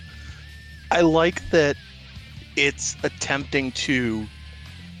 I like that it's attempting to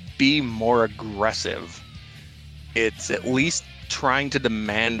be more aggressive. It's at least trying to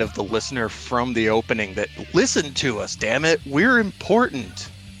demand of the listener from the opening that, listen to us, damn it, we're important.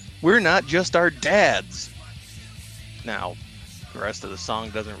 We're not just our dads. Now, The rest of the song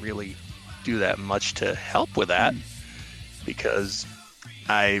doesn't really do that much to help with that, because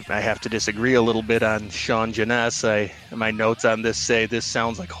I have to disagree a little bit on Sean Jeunesse. My notes on this say this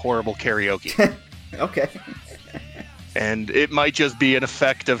sounds like horrible karaoke. Okay. And it might just be an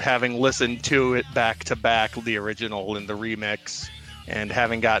effect of having listened to it back to back, the original and the remix, and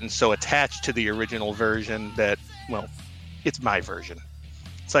having gotten so attached to the original version that, well, it's my version.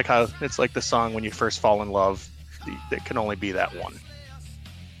 It's like the song When You First Fall in Love. There can only be that one.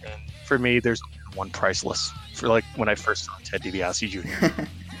 And for me, there's one Priceless. For like when I first saw Ted DiBiase Jr.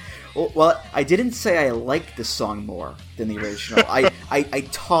 Well, I didn't say I like the song more than the original. I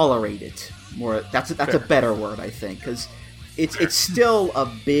tolerate it more. That's a better word, I think, because it's still a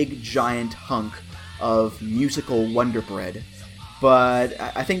big giant hunk of musical Wonder Bread, but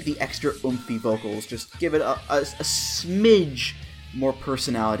I think the extra oomphy vocals just give it a smidge more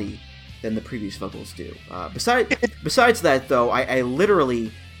personality than the previous vocals do. Besides that, though, I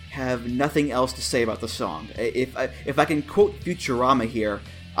literally have nothing else to say about the song. If I can quote Futurama here,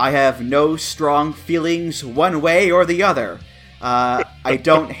 I have no strong feelings one way or the other. I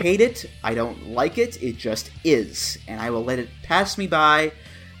don't hate it, I don't like it, it just is, and I will let it pass me by,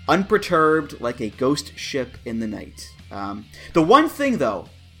 unperturbed like a ghost ship in the night. The one thing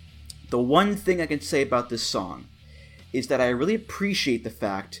I can say about this song is that I really appreciate the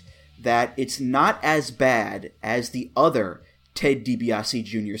fact that it's not as bad as the other Ted DiBiase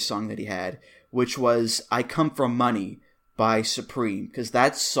Jr. song that he had, which was I Come From Money by Supreme, because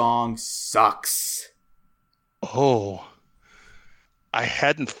that song sucks. Oh, I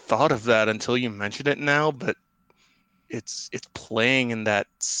hadn't thought of that until you mentioned it now, but it's playing in that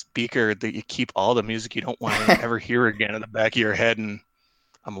speaker that you keep all the music you don't want to ever hear again in the back of your head, and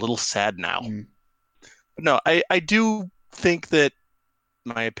I'm a little sad now. But no, I do think that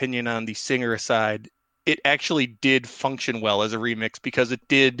my opinion on the singer aside, it actually did function well as a remix because it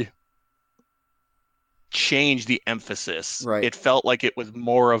did change the emphasis. Right. It felt like it was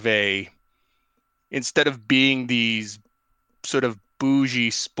more of instead of being these sort of bougie,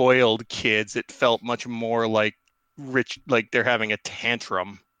 spoiled kids, it felt much more like rich, like they're having a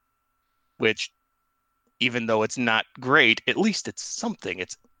tantrum, which, even though it's not great, at least it's something.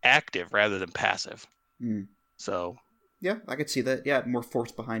 It's active rather than passive. So yeah, I could see that. Yeah, more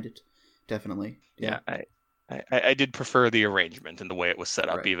force behind it, definitely. Yeah, I did prefer the arrangement and the way it was set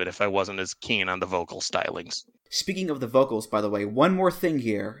up, right, even if I wasn't as keen on the vocal stylings. Speaking of the vocals, by the way, one more thing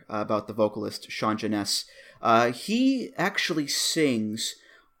here about the vocalist, Sean Jeunesse. He actually sings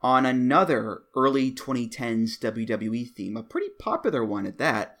on another early 2010s WWE theme, a pretty popular one at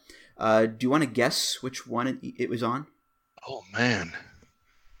that. Do you want to guess which one it was on? Oh, man.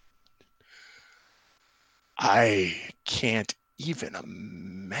 I can't even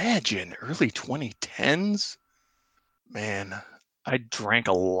imagine. Early 2010s? Man, I drank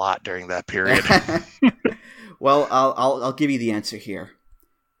a lot during that period. Well, I'll give you the answer here.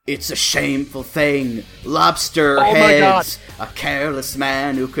 It's a shameful thing, lobster heads, a careless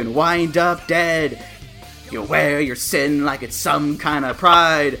man who can wind up dead. You wear your sin like it's some kind of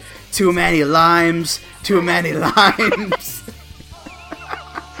pride. Too many limes, too many limes.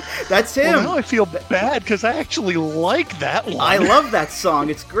 That's him. Well, now I feel bad because I actually like that one. I love that song.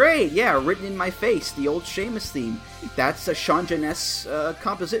 It's great. Yeah, Written in My Face, the old Sheamus theme. That's a Sean Jeunesse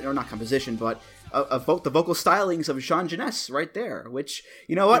composition, or not composition, but the vocal stylings of Sean Jeunesse right there. Which,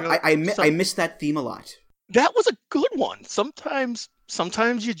 you know what, I miss that theme a lot. That was a good one. Sometimes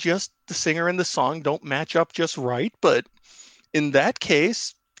the singer and the song don't match up just right, but in that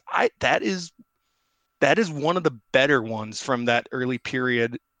case, that is one of the better ones from that early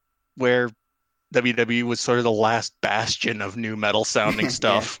period, where WWE was sort of the last bastion of new metal sounding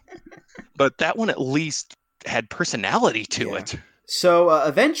stuff. But that one at least had personality to it. So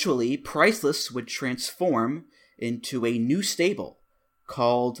eventually, Priceless would transform into a new stable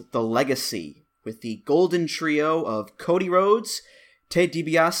called The Legacy, with the golden trio of Cody Rhodes, Ted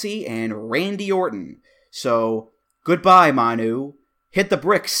DiBiase, and Randy Orton. So, goodbye, Manu. Hit the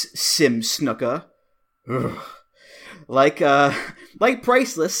bricks, Sim Snuka. Ugh. Like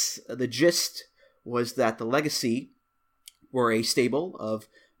Priceless, the gist was that the Legacy were a stable of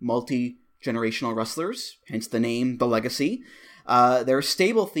multi-generational wrestlers, hence the name The Legacy. Their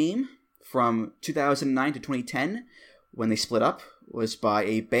stable theme from 2009 to 2010, when they split up, was by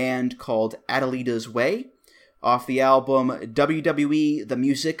a band called Adelita's Way, off the album WWE The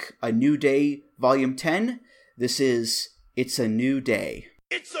Music, A New Day, Volume 10. This is It's a New Day.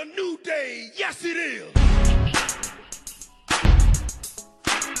 It's a new day, yes it is!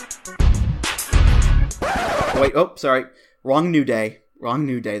 Wait, sorry. Wrong New Day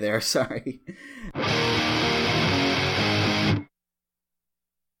there, sorry.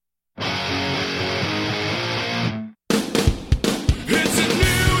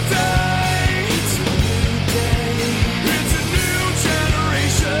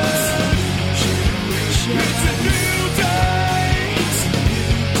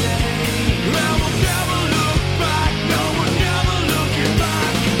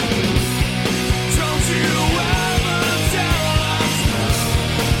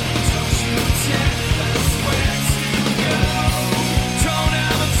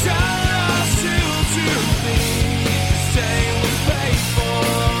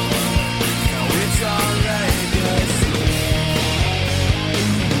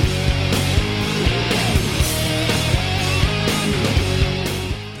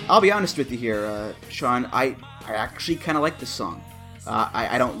 I'll be honest with you here, Sean. I actually kind of like this song.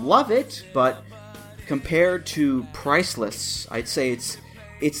 I don't love it, but compared to Priceless, I'd say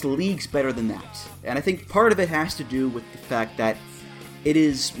it's leagues better than that. And I think part of it has to do with the fact that it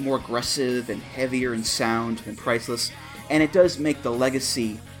is more aggressive and heavier in sound than Priceless, and it does make the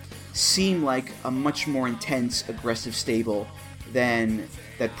Legacy seem like a much more intense, aggressive stable than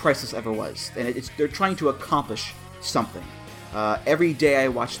that Priceless ever was. And they're trying to accomplish something. Every day I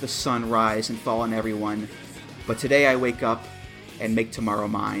watch the sun rise and fall on everyone, but today I wake up and make tomorrow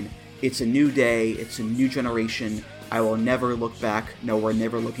mine. It's a new day, it's a new generation, I will never look back, no, we're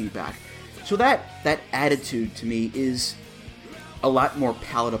never looking back. So that attitude to me is a lot more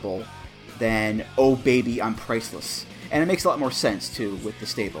palatable than, oh baby, I'm priceless. And it makes a lot more sense, too, with the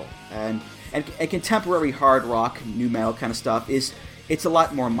stable. And contemporary hard rock, nu metal kind of stuff, it's a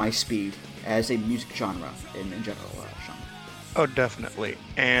lot more my speed as a music genre in general, Sean. Oh, definitely.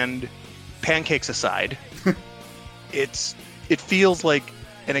 And pancakes aside, it feels like,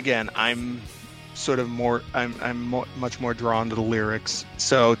 and again, I'm much more drawn to the lyrics.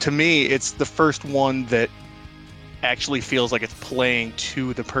 So to me, it's the first one that actually feels like it's playing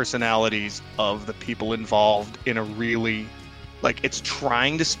to the personalities of the people involved in a really, like, it's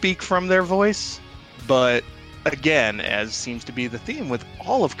trying to speak from their voice. But again, as seems to be the theme with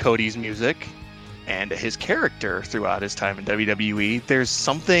all of Cody's music and his character throughout his time in WWE, there's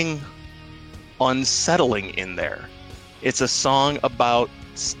something unsettling in there. It's a song about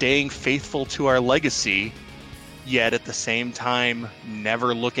staying faithful to our legacy, yet at the same time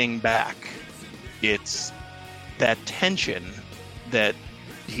never looking back. It's that tension that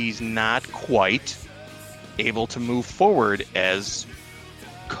he's not quite able to move forward as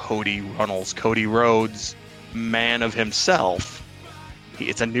Cody Runnels, Cody Rhodes, man of himself.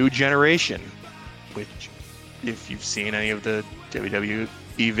 It's a new generation, which, if you've seen any of the WWE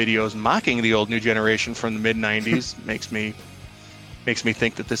videos mocking the old new generation from the mid-90s, makes me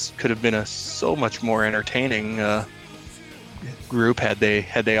think that this could have been a so much more entertaining group had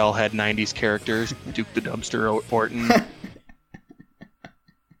they all had 90s characters. Duke the Dumpster Orton,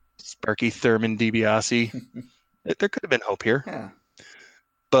 Sparky Thurman DiBiase. There could have been hope here. Yeah.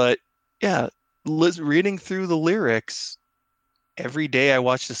 But yeah, reading through the lyrics, every day I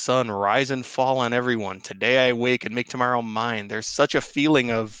watch the sun rise and fall on everyone. Today I wake and make tomorrow mine. There's such a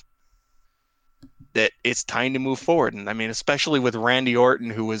feeling of that it's time to move forward. And I mean, especially with Randy Orton,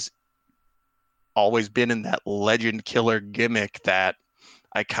 who was always been in that legend killer gimmick, that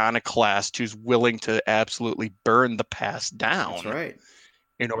iconoclast who's willing to absolutely burn the past down. That's right.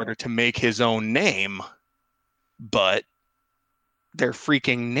 In order to make his own name. But their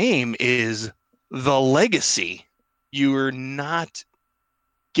freaking name is The Legacy. You're not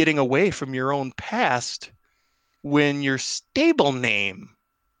getting away from your own past when your stable name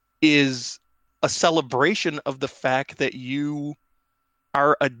is a celebration of the fact that you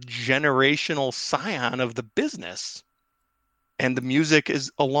are a generational scion of the business. And the music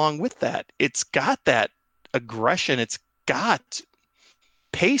is along with that. It's got that aggression. It's got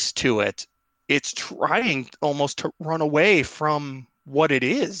pace to it. It's trying almost to run away from what it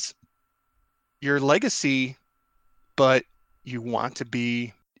is. Your legacy, but you want to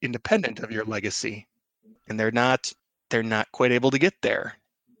be independent of your legacy. And they're not quite able to get there.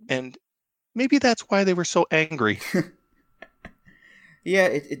 And maybe that's why they were so angry.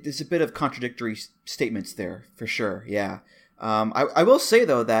 Yeah, there's a bit of contradictory statements there, for sure, yeah. I will say,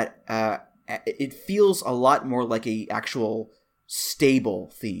 though, that it feels a lot more like a actual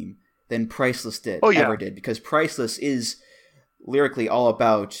stable theme than Priceless ever did, because Priceless is lyrically all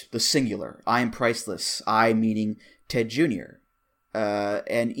about the singular. I am priceless. I meaning Ted Jr.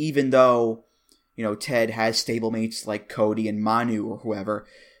 And even though, Ted has stablemates like Cody and Manu or whoever,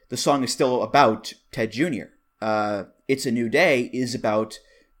 the song is still about Ted Jr. It's a New Day is about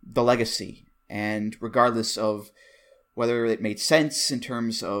the legacy. And regardless of whether it made sense in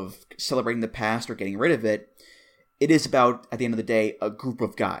terms of celebrating the past or getting rid of it, it is about, at the end of the day, a group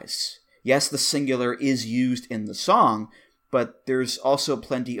of guys. Yes, the singular is used in the song, but there's also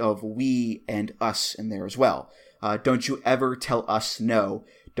plenty of we and us in there as well. Don't you ever tell us no.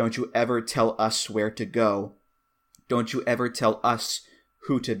 Don't you ever tell us where to go. Don't you ever tell us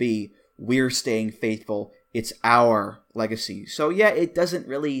who to be. We're staying faithful. It's our legacy. So yeah, it doesn't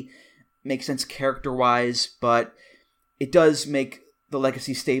really make sense character-wise, but it does make the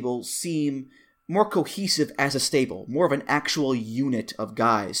Legacy stable seem more cohesive as a stable, more of an actual unit of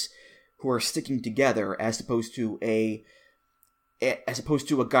guys who are sticking together, as opposed to a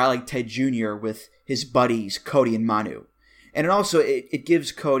guy like Ted Jr. with his buddies Cody and Manu. And it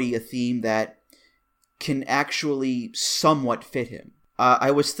gives Cody a theme that can actually somewhat fit him.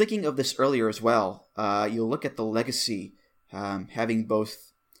 I was thinking of this earlier as well. You look at the legacy, having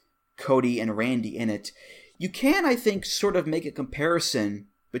both Cody and Randy in it. You can, I think, sort of make a comparison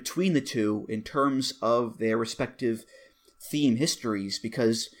between the two in terms of their respective theme histories,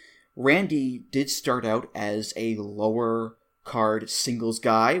 because Randy did start out as a lower card singles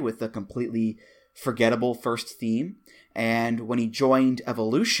guy with a completely forgettable first theme, and when he joined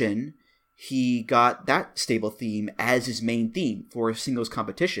Evolution, he got that stable theme as his main theme for a singles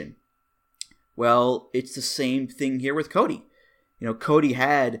competition. Well, it's the same thing here with Cody. Cody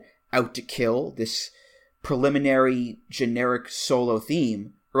had Out to Kill, this preliminary generic solo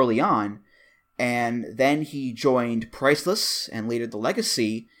theme early on, and then he joined Priceless and later The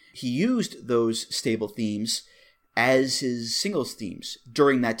Legacy. He used those stable themes as his singles themes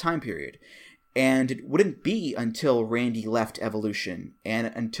during that time period. And it wouldn't be until Randy left Evolution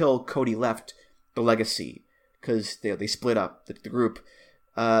and until Cody left The Legacy, because they split up the group,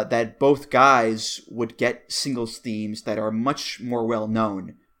 that both guys would get singles themes that are much more well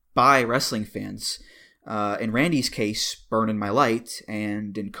known by wrestling fans. In Randy's case, Burn in My Light,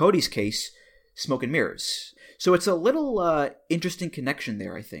 and in Cody's case, Smoke and Mirrors. So it's a little interesting connection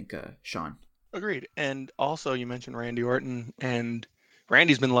there, I think, Sean. Agreed. And also, you mentioned Randy Orton, and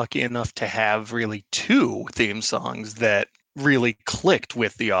Randy's been lucky enough to have really two theme songs that really clicked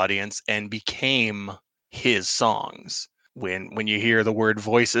with the audience and became his songs. When you hear the word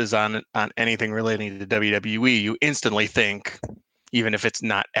voices on anything relating to WWE, you instantly think, even if it's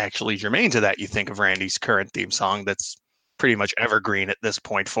not actually germane to that, you think of Randy's current theme song that's pretty much evergreen at this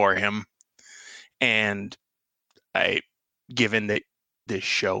point for him. And given that this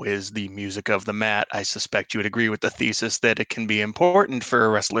show is the music of the mat, I suspect you would agree with the thesis that it can be important for a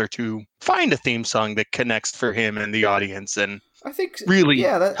wrestler to find a theme song that connects for him and the audience, and I think really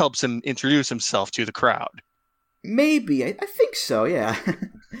helps him introduce himself to the crowd. Maybe. I think so, yeah.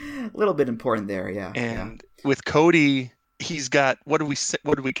 A little bit important there, yeah. And with Cody, he's got, what do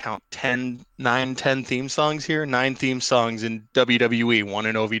we count? 10 theme songs here? 9 theme songs in WWE, 1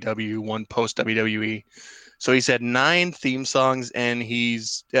 in OVW, 1 post WWE. So he's had 9 theme songs, and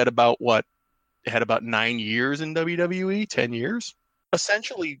he's had about 9 years in WWE, 10 years.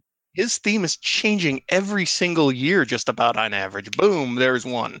 Essentially, his theme is changing every single year, just about on average. Boom, there's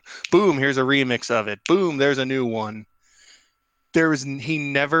one. Boom, here's a remix of it. Boom, there's a new one. He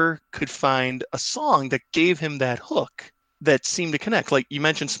never could find a song that gave him that hook that seemed to connect. Like you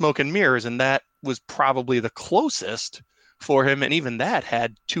mentioned Smoke and Mirrors, and that was probably the closest for him, and even that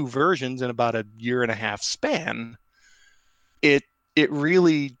had 2 versions in about a year and a half span. It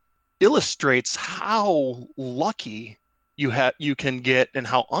really illustrates how lucky you can get and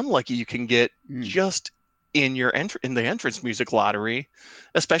how unlucky you can get just in the entrance music lottery,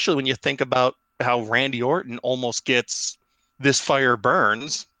 especially when you think about how Randy Orton almost gets This Fire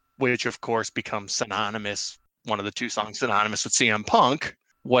Burns, which of course becomes synonymous, one of the 2 songs synonymous with CM Punk.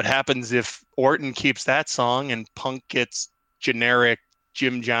 What happens if Orton keeps that song and Punk gets generic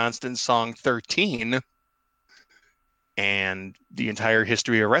Jim Johnston song 13, and the entire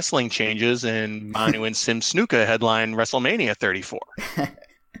history of wrestling changes, and Manu and Sim Snuka headline WrestleMania 34,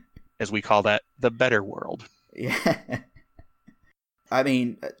 as we call that, the better world. Yeah. I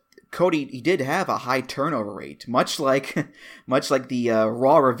mean, Cody, he did have a high turnover rate, much like the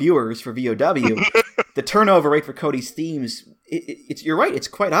Raw reviewers for VOW. The turnover rate for Cody's themes, you're right, it's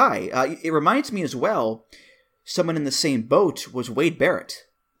quite high. It reminds me as well, someone in the same boat was Wade Barrett.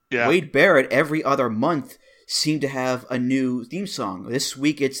 Yeah. Wade Barrett, every other month, seemed to have a new theme song. This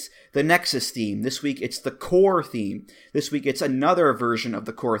week it's the Nexus theme. This week it's the Core theme. This week it's another version of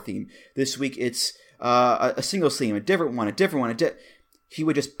the Core theme. This week it's a singles theme, a different one. He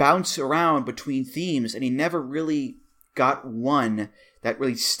would just bounce around between themes, and he never really got one that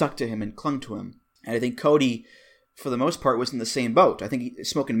really stuck to him and clung to him. And I think Cody, for the most part, was in the same boat. I think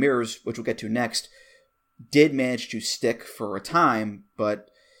Smoke and Mirrors, which we'll get to next, did manage to stick for a time, but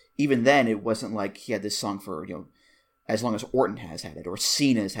even then it wasn't like he had this song for, as long as Orton has had it, or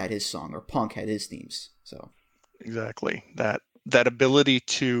Cena's had his song, or Punk had his themes. So exactly. That ability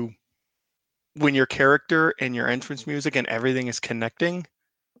to, when your character and your entrance music and everything is connecting,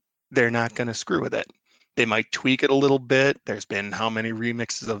 they're not going to screw with it. They might tweak it a little bit. There's been how many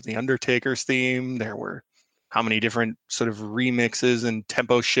remixes of The Undertaker's theme? There were how many different sort of remixes and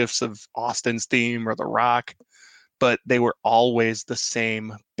tempo shifts of Austin's theme or The Rock, but they were always the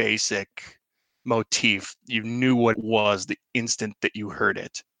same basic motif. You knew what it was the instant that you heard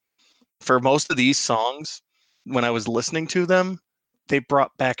it. For most of these songs, when I was listening to them, they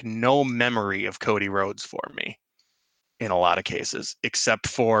brought back no memory of Cody Rhodes for me in a lot of cases, except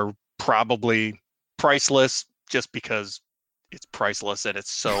for probably Priceless, just because it's priceless and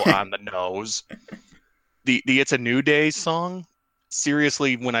it's so on the nose. The It's a New Day song,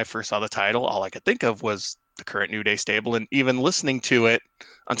 seriously, when I first saw the title, all I could think of was the current New Day stable. And even listening to it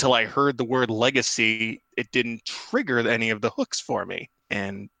until I heard the word legacy, it didn't trigger any of the hooks for me.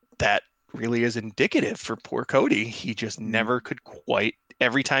 And that really is indicative for poor Cody. He just never could quite,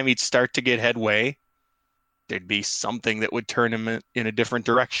 every time he'd start to get headway, there'd be something that would turn him in a different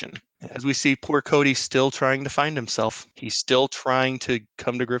direction. As we see poor Cody still trying to find himself. He's still trying to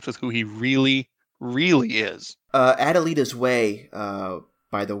come to grips with who he really, really is. Adelita's Way,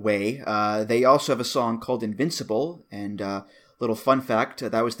 by the way, they also have a song called Invincible, and little fun fact,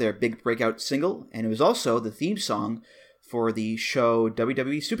 that was their big breakout single, and it was also the theme song for the show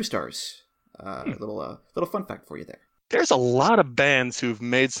WWE Superstars. Little fun fact for you there. There's a lot of bands who've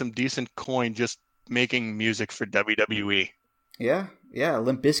made some decent coin just making music for WWE. Yeah,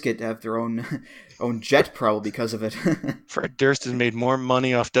 Limp Bizkit have their own jet probably because of it. Fred Durst has made more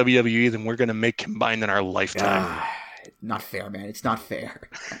money off WWE than we're going to make combined in our lifetime. Not fair, man. It's not fair.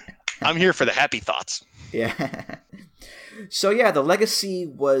 I'm here for the happy thoughts. Yeah. So yeah, the Legacy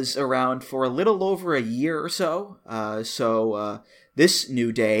was around for a little over a year or so. This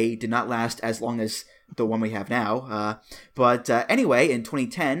New Day did not last as long as the one we have now. But anyway, in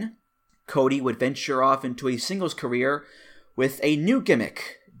 2010, Cody would venture off into a singles career with a new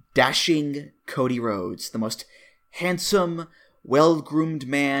gimmick, Dashing Cody Rhodes, the most handsome, well-groomed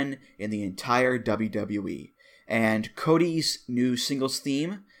man in the entire WWE. And Cody's new singles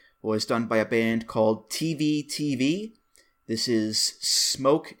theme was done by a band called TV. This is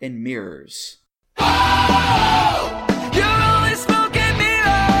Smoke and Mirrors. You're only smoke and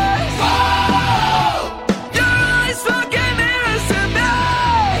mirrors. You're only smoke and mirrors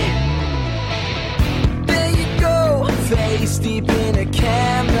tonight. There you go, face deep in a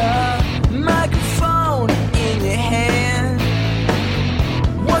camera, microphone in your hand.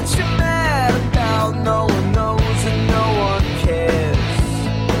 What you mad about? No one knows and no one cares.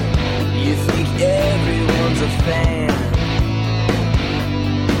 You think everyone's a fan.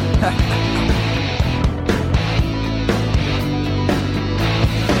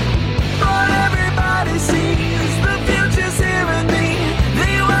 But everybody sees the future's here with me.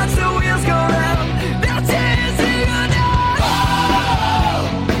 They watch the wheels go round. They'll tears in your down.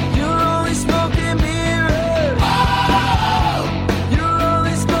 You're only smoke and mirrors. You're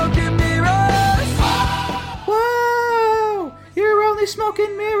only smoke and mirrors. Whoa! You're only smoke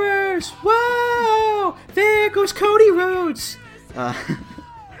and mirrors. Whoa! There goes Cody Rhodes.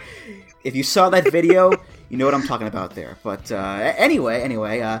 If you saw that video, you know what I'm talking about there. But anyway,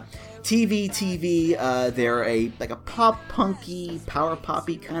 TV, they're a pop-punky,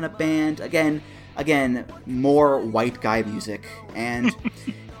 power-poppy kind of band. Again, more white guy music. And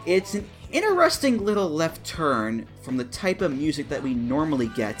it's an interesting little left turn from the type of music that we normally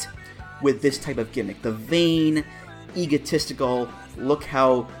get with this type of gimmick. The vain, egotistical, look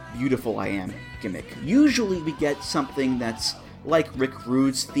how beautiful I am gimmick. Usually we get something that's like Rick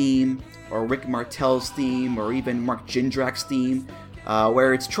Rude's theme, or Rick Martel's theme, or even Mark Jindrak's theme,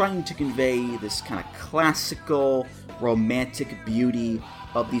 where it's trying to convey this kind of classical, romantic beauty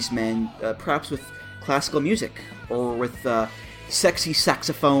of these men, perhaps with classical music, or with sexy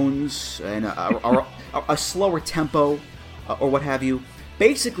saxophones, and a slower tempo, or what have you.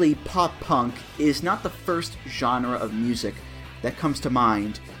 Basically, pop-punk is not the first genre of music that comes to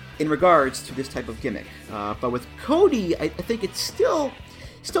mind in regards to this type of gimmick. But with Cody, I think it still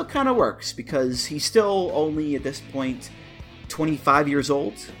kind of works, because he's still only, at this point, 25 years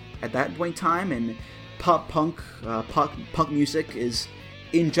old at that point in time, and punk music is,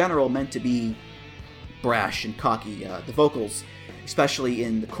 in general, meant to be brash and cocky. The vocals, especially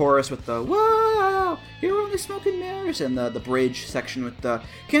in the chorus with the "Whoa, you're only smoke and mirrors," and the bridge section with the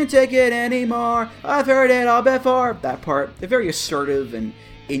 "Can't take it anymore, I've heard it all before," that part, they're very assertive and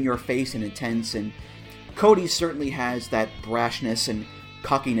in your face and intense, and Cody certainly has that brashness and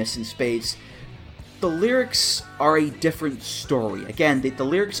cockiness in spades. The lyrics are a different story. Again, the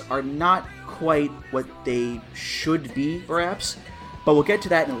lyrics are not quite what they should be, perhaps, but we'll get to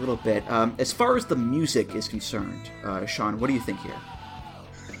that in a little bit. As far as the music is concerned, Sean, what do you think here?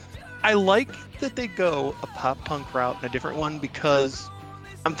 I like that they go a pop-punk route and a different one, because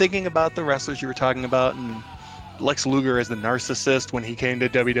I'm thinking about the wrestlers you were talking about, and Lex Luger as the narcissist when he came to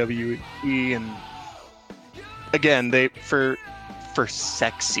WWE, and again, they for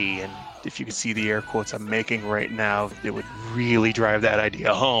sexy, and if you could see the air quotes I'm making right now, it would really drive that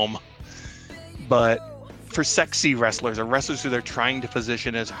idea home. But for sexy wrestlers, or wrestlers who they're trying to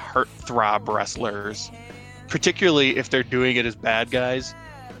position as heartthrob wrestlers, particularly if they're doing it as bad guys,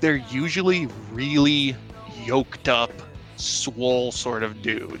 they're usually really yoked up, swole sort of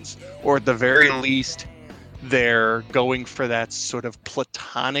dudes, or at the very least, they're going for that sort of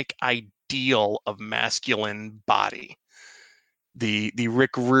platonic ideal of masculine body. The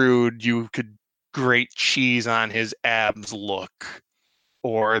Rick Rude, you could grate cheese on his abs look,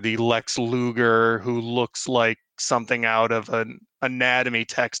 or the Lex Luger who looks like something out of an anatomy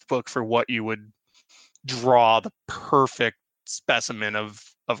textbook for what you would draw the perfect specimen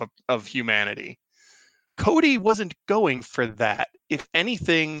of humanity. Cody wasn't going for that. If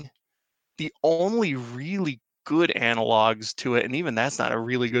anything, the only really good analogs to it, and even that's not a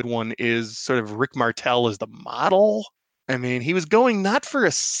really good one, is sort of Rick Martel as the model. I mean, he was going not for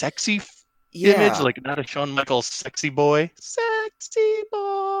a sexy image, like not a Shawn Michaels sexy boy,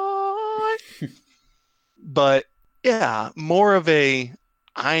 but yeah, more of a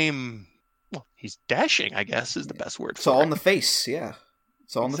he's dashing, I guess, is the best word. It's all in the face, yeah.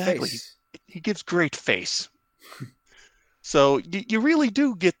 It's all in the face. He gives great face. So you really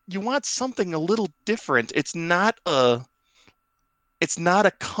do you want something a little different. It's not a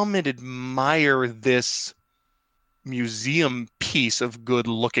come and admire this museum piece of good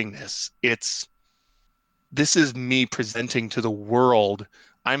lookingness. This is me presenting to the world.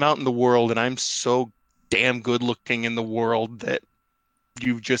 I'm out in the world and I'm so damn good looking in the world that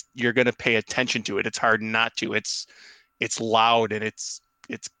you're going to pay attention to it. It's hard not to. It's loud and it's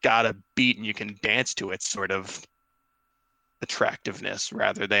got a beat and you can dance to it sort of attractiveness,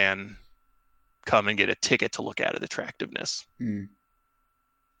 rather than come and get a ticket to look at it attractiveness.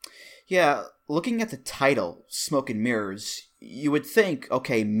 Yeah, looking at the title, Smoke and Mirrors, you would think,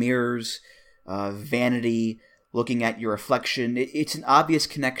 okay, mirrors, vanity, looking at your reflection. It's an obvious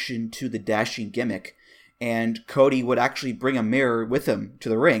connection to the dashing gimmick. And Cody would actually bring a mirror with him to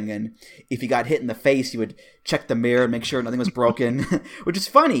the ring. And if he got hit in the face, he would check the mirror and make sure nothing was broken, which is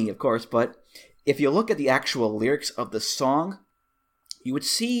funny, of course. But if you look at the actual lyrics of the song, you would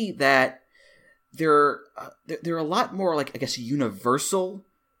see that they're a lot more, like, I guess, universal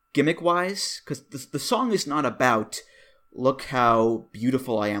gimmick-wise. Because the song is not about, look how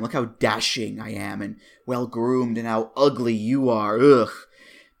beautiful I am, look how dashing I am, and well-groomed, and how ugly you are, ugh.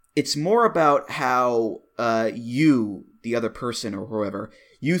 It's more about how you, the other person or whoever,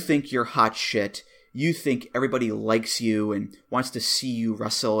 you think you're hot shit, you think everybody likes you and wants to see you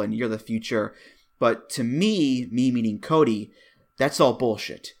wrestle and you're the future. But to me meaning Cody, that's all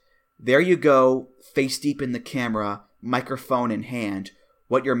bullshit. There you go, face deep in the camera, microphone in hand.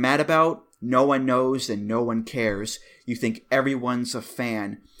 What you're mad about, no one knows and no one cares. You think everyone's a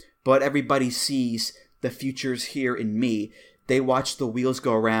fan, but everybody sees the future's here in me. They watch the wheels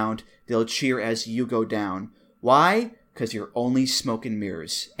go round. They'll cheer as you go down. Why? Because you're only smoke and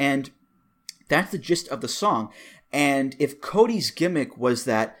mirrors. And that's the gist of the song. And if Cody's gimmick was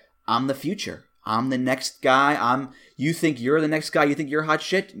that I'm the future, I'm the next guy, you think you're the next guy, you think you're hot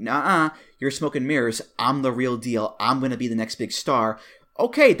shit? Nuh-uh, you're smoke and mirrors. I'm the real deal. I'm going to be the next big star.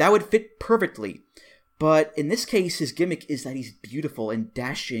 Okay, that would fit perfectly. But in this case, his gimmick is that he's beautiful and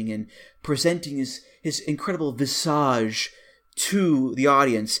dashing and presenting his incredible visage to the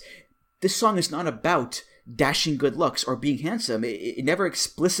audience. This song is not about dashing good looks or being handsome. It never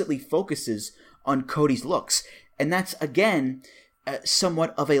explicitly focuses on Cody's looks. And that's, again,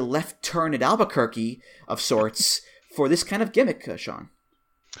 somewhat of a left turn at Albuquerque of sorts for this kind of gimmick, Sean.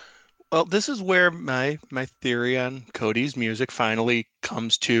 Well, this is where my theory on Cody's music finally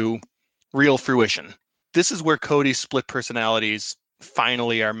comes to real fruition. This is where Cody's split personalities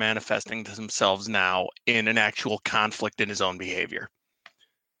finally are manifesting themselves now in an actual conflict in his own behavior.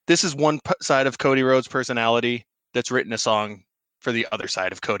 This is one side of Cody Rhodes' personality that's written a song for the other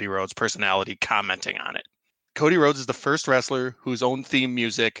side of Cody Rhodes' personality commenting on it. Cody Rhodes is the first wrestler whose own theme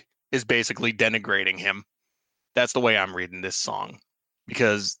music is basically denigrating him. That's the way I'm reading this song,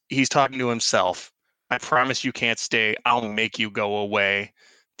 because he's talking to himself. I promise you can't stay. I'll make you go away.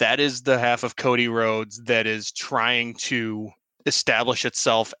 That is the half of Cody Rhodes that is trying to establish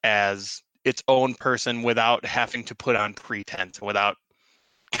itself as its own person without having to put on pretense, without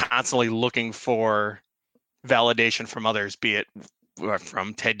constantly looking for validation from others, be it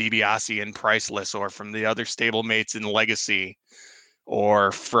from Ted DiBiase in Priceless, or from the other stablemates in Legacy,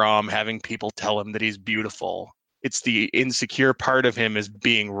 or from having people tell him that he's beautiful. It's the insecure part of him is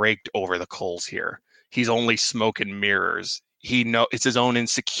being raked over the coals here. He's only smoke and mirrors. It's his own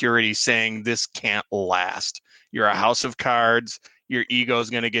insecurity saying this can't last. You're a house of cards. Your ego's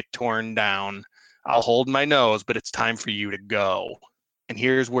going to get torn down. I'll hold my nose, but it's time for you to go. And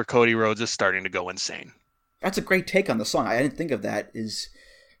here's where Cody Rhodes is starting to go insane. That's a great take on the song. I didn't think of that, is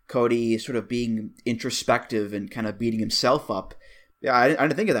Cody sort of being introspective and kind of beating himself up. Yeah, I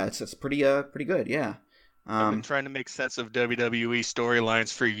didn't think of that. It's pretty good, yeah. I've been trying to make sense of WWE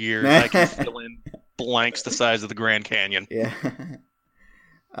storylines for years. I can fill in blanks the size of the Grand Canyon. Yeah.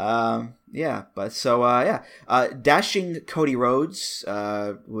 Dashing Cody Rhodes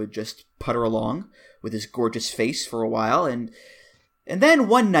would just putter along with his gorgeous face for a while, and then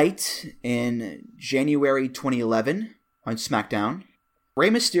one night in January 2011 on SmackDown, Rey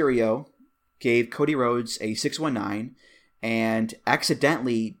Mysterio gave Cody Rhodes a 619 and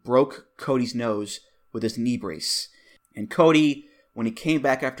accidentally broke Cody's nose with his knee brace. And Cody, when he came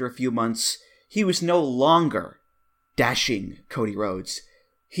back after a few months, he was no longer dashing Cody Rhodes.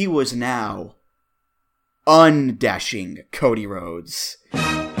 He was now undashing Cody Rhodes.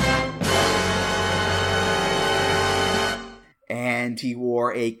 And he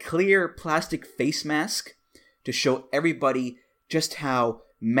wore a clear plastic face mask to show everybody just how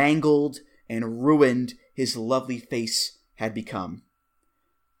mangled and ruined his lovely face had become.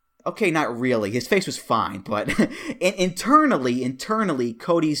 Okay, not really. His face was fine, but internally,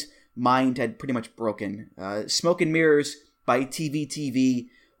 Cody's mind had pretty much broken. Smoke and Mirrors by TV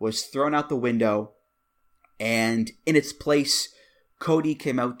was thrown out the window, and in its place, Cody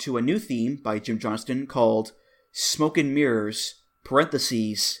came out to a new theme by Jim Johnston called Smoke and Mirrors,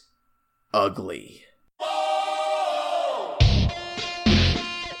 parentheses, ugly.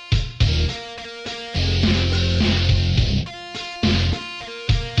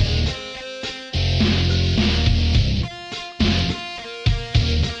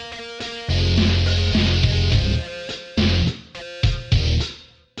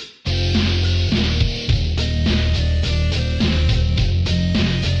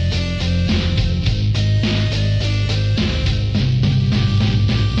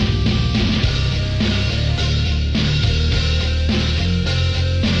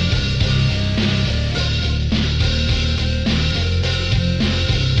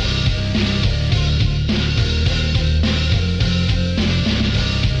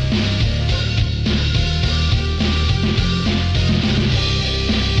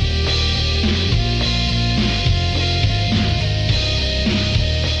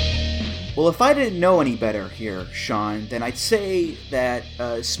 Well, if I didn't know any better here, Sean, then I'd say that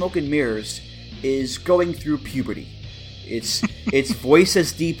Smoke and Mirrors is going through puberty. Its voice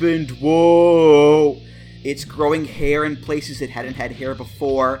has deepened. Whoa! It's growing hair in places it hadn't had hair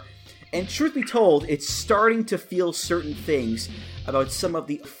before. And truth be told, it's starting to feel certain things about some of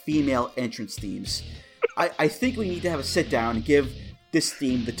the female entrance themes. I think we need to have a sit down and give this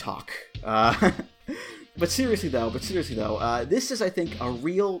theme the talk. But seriously though, this is, I think, a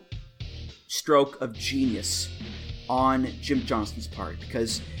real stroke of genius on Jim Johnston's part,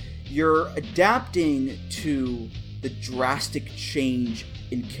 because you're adapting to the drastic change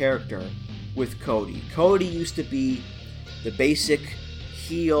in character with Cody. Cody used to be the basic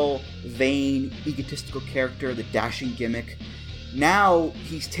heel, vain, egotistical character, the dashing gimmick. Now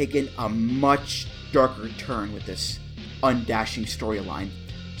he's taken a much darker turn with this undashing storyline.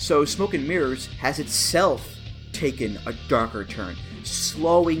 So Smoke and Mirrors has itself taken a darker turn,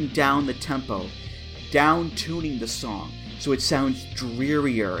 slowing down the tempo, down-tuning the song so it sounds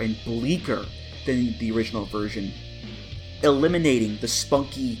drearier and bleaker than the original version, eliminating the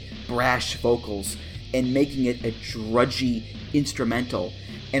spunky, brash vocals and making it a drudgy instrumental.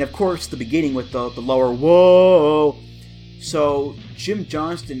 And of course, the beginning with the lower whoa. So Jim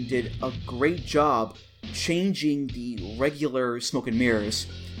Johnston did a great job changing the regular Smoke and Mirrors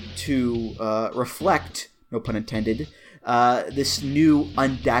to reflect, no pun intended, this new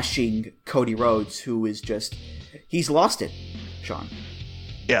undashing Cody Rhodes, who is just, he's lost it, Sean.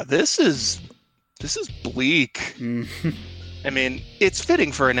 Yeah, this is bleak. I mean, it's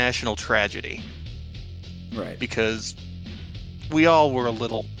fitting for a national tragedy. Right. Because we all were a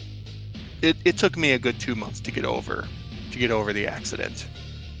little, it took me a good 2 months to get over the accident.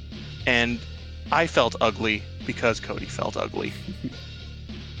 And I felt ugly because Cody felt ugly.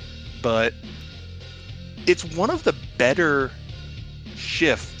 But it's one of the better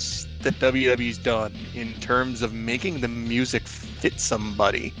shifts that WWE's done in terms of making the music fit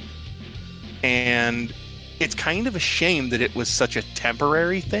somebody. And it's kind of a shame that it was such a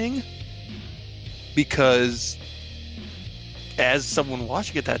temporary thing, because as someone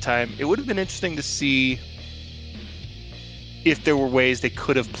watching at that time, it would have been interesting to see if there were ways they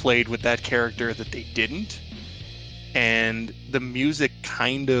could have played with that character that they didn't. And the music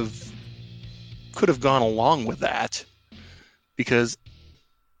kind of could have gone along with that, because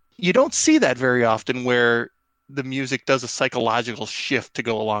you don't see that very often where the music does a psychological shift to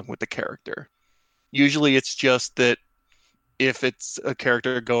go along with the character. Usually it's just that if it's a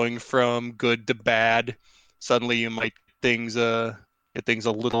character going from good to bad, suddenly you might get things a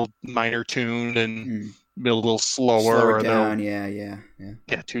little minor tuned, and be a little slower, Slow or it they'll down. Yeah.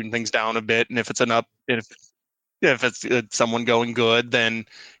 tune things down a bit. And if it's if it's someone going good, then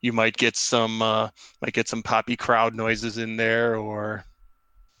you might get some poppy crowd noises in there, or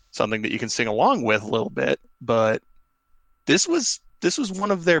something that you can sing along with a little bit. But this was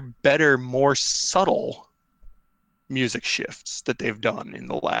one of their better, more subtle music shifts that they've done in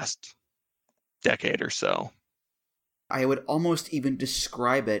the last decade or so. I would almost even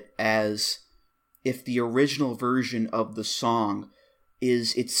describe it as if the original version of the song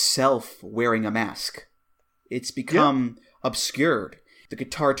is itself wearing a mask. It's become obscured. The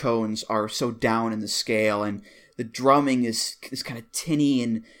guitar tones are so down in the scale, and the drumming is kind of tinny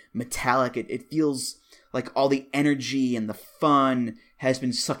and metallic. It feels like all the energy and the fun has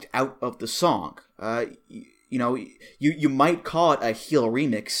been sucked out of the song. You might call it a heel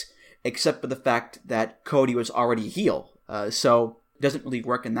remix, except for the fact that Cody was already heel. So it doesn't really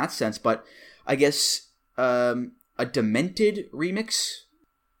work in that sense, but I guess a demented remix.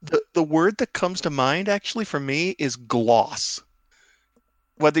 The word that comes to mind, actually, for me is gloss.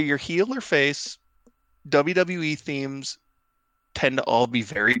 Whether you're heel or face, WWE themes tend to all be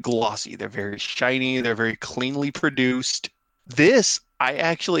very glossy. They're very shiny. They're very cleanly produced. This, I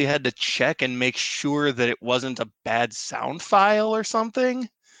actually had to check and make sure that it wasn't a bad sound file or something,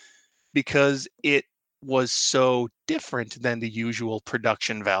 because it was so different than the usual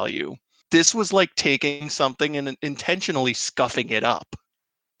production value. This was like taking something and intentionally scuffing it up.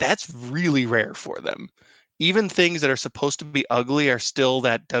 That's really rare for them. Even things that are supposed to be ugly are still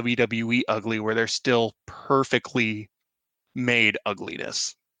that WWE ugly, where they're still perfectly made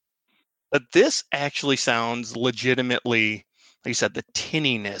ugliness. But this actually sounds legitimately, like you said, the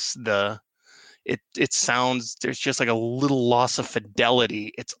tinniness, it sounds, there's just like a little loss of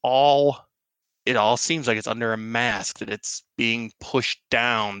fidelity. It all seems like it's under a mask, that it's being pushed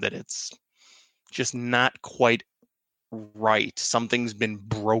down, that it's just not quite right. Something's been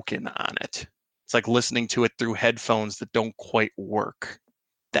broken on it. It's like listening to it through headphones that don't quite work.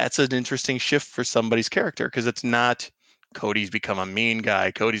 That's an interesting shift for somebody's character, because it's not Cody's become a mean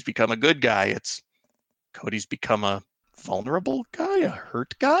guy, Cody's become a good guy. It's Cody's become a vulnerable guy, a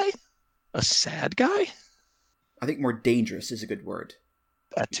hurt guy, a sad guy. I think more dangerous is a good word.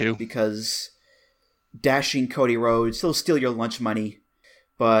 That too. Because dashing Cody Rhodes, he'll steal your lunch money,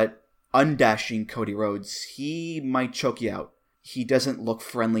 but undashing Cody Rhodes, he might choke you out. He doesn't look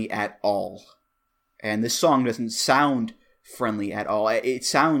friendly at all. And this song doesn't sound friendly at all. It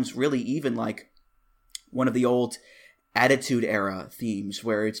sounds really even like one of the old Attitude Era themes,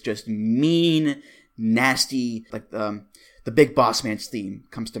 where it's just mean, nasty, like the Big Boss Man's theme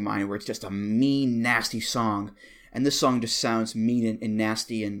comes to mind, where it's just a mean, nasty song. And this song just sounds mean and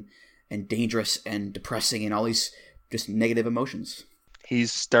nasty and dangerous and depressing and all these just negative emotions.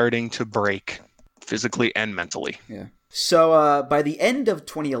 He's starting to break, physically and mentally. Yeah. So by the end of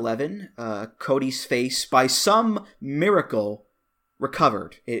 2011, Cody's face, by some miracle,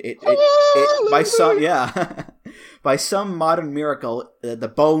 recovered. By some modern miracle,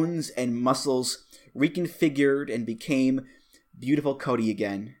 the bones and muscles reconfigured and became beautiful Cody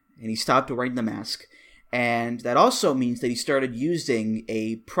again, and he stopped wearing the mask. And that also means that he started using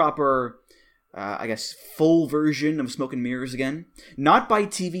a proper, full version of Smoke and Mirrors again. Not by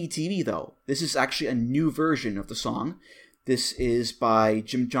TV, though. This is actually a new version of the song. This is by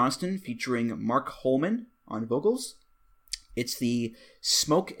Jim Johnston, featuring Mark Holman on vocals. It's the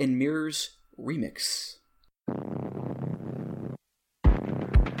Smoke and Mirrors remix.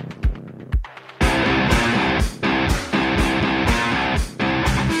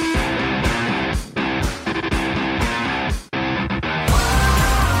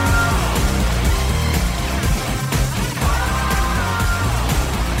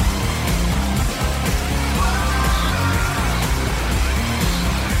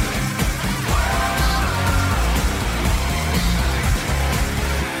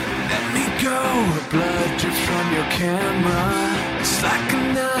 Blood drips from your camera. It's like a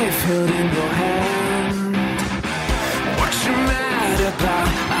knife held in your hand. What you mad about?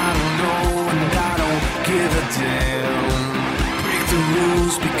 I don't know, and I don't give a damn. Break the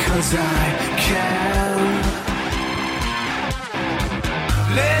rules because I can.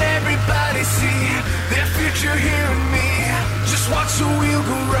 Let everybody see their future here in me. Just watch the wheel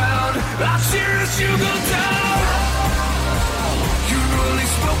go round. I'll cheer as you go down. You're only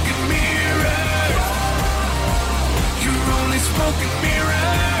smoke and mirrors.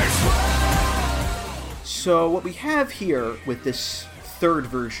 So what we have here with this third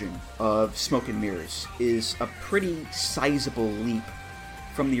version of Smoke and Mirrors is a pretty sizable leap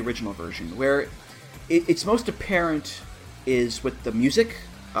from the original version, where it's most apparent is with the music,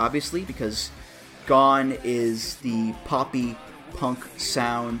 obviously, because Gone is the poppy punk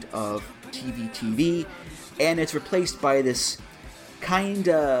sound of TV, and it's replaced by this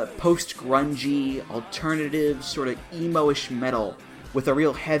kinda post-grungy, alternative, sort of emo-ish metal with a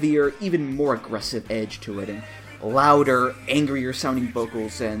real heavier, even more aggressive edge to it, and louder, angrier sounding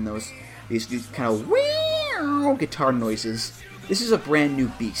vocals, and these kind of wow guitar noises. This is a brand new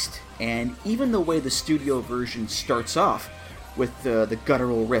beast, and even the way the studio version starts off with the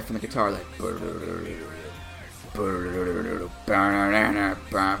guttural riff on the guitar, like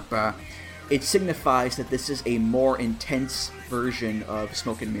it signifies that this is a more intense version of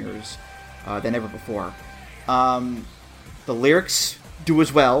Smoke and Mirrors than ever before. The lyrics do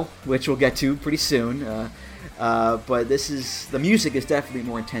as well, which we'll get to pretty soon. But the music is definitely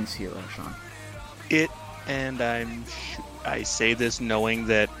more intense here, Sean. I say this knowing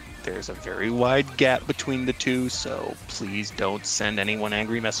that there's a very wide gap between the two, so please don't send anyone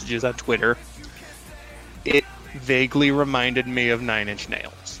angry messages on Twitter. It vaguely reminded me of Nine Inch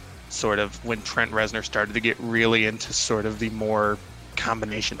Nails, sort of when Trent Reznor started to get really into sort of the more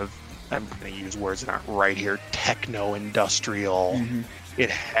combination of, I'm going to use words that aren't right here, techno-industrial. Mm-hmm.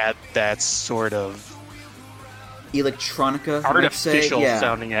 It had that sort of electronica, artificial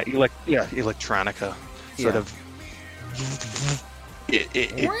sounding, electronica, sort of.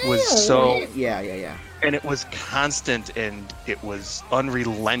 It was so, and it was constant, and it was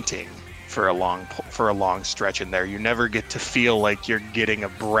unrelenting for a long stretch in there. You never get to feel like you're getting a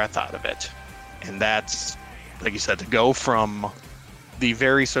breath out of it, and that's, like you said, to go from the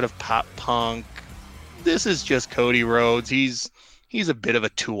very sort of pop punk, this is just Cody Rhodes. He's a bit of a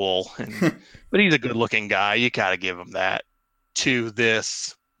tool, but he's a good looking guy. You gotta give him that. To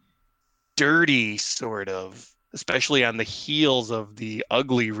this dirty sort of, especially on the heels of the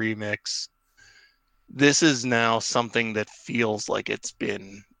Ugly remix, this is now something that feels like it's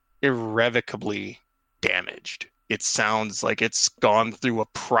been irrevocably damaged. It sounds like it's gone through a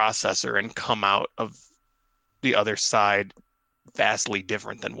processor and come out of the other side vastly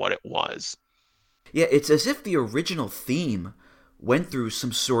different than what it was. Yeah, it's as if the original theme went through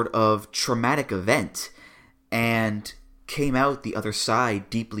some sort of traumatic event and came out the other side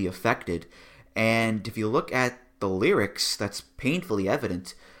deeply affected. And if you look at the lyrics, that's painfully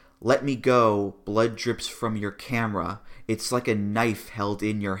evident. Let me go, blood drips from your camera. It's like a knife held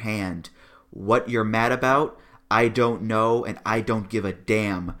in your hand. What you're mad about? I don't know, and I don't give a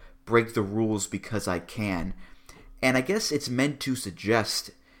damn. Break the rules because I can. And I guess it's meant to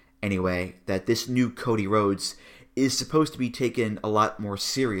suggest, anyway, that this new Cody Rhodes is supposed to be taken a lot more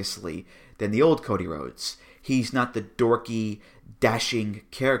seriously than the old Cody Rhodes. He's not the dorky, dashing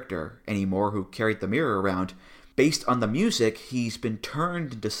character anymore who carried the mirror around. Based on the music, he's been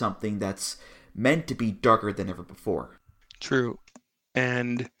turned into something that's meant to be darker than ever before. True.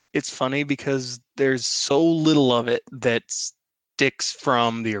 And it's funny because there's so little of it that sticks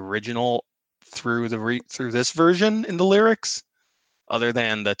from the original through this version in the lyrics, other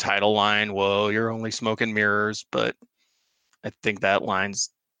than the title line, "Whoa, you're only smoking mirrors." But I think that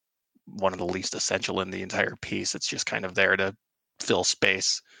line's one of the least essential in the entire piece. It's just kind of there to fill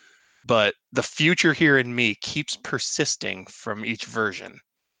space. But the future here in me keeps persisting from each version.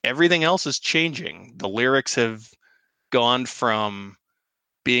 Everything else is changing. The lyrics have gone from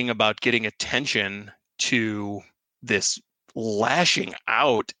being about getting attention to this lashing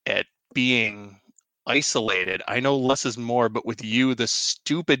out at being isolated. I know less is more, but with you, the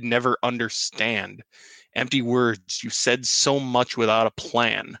stupid never understand. Empty words. You said so much without a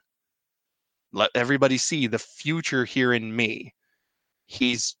plan. Let everybody see the future here in me.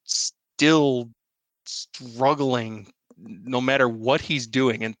 He's still struggling no matter what he's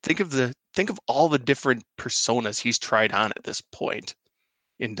doing. And think of all the different personas he's tried on at this point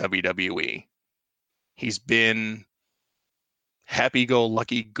in WWE. He's been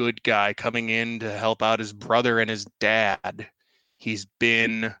happy-go-lucky good guy coming in to help out his brother and his dad. He's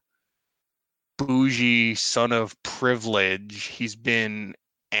been bougie son of privilege. He's been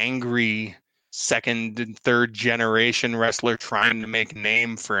angry second and third generation wrestler trying to make a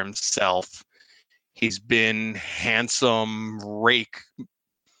name for himself. He's been handsome rake,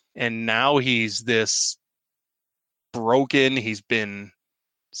 and now he's this broken. He's been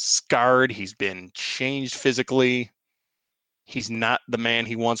scarred. He's been changed physically. He's not the man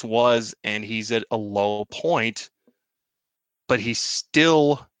he once was, and he's at a low point, but he's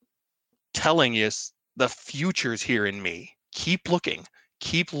still telling you the future's here in me. Keep looking,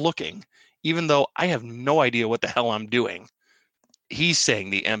 even though I have no idea what the hell I'm doing. He's saying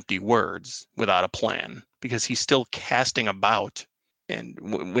the empty words without a plan because he's still casting about. And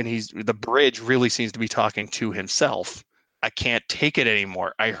when the bridge really seems to be talking to himself, I can't take it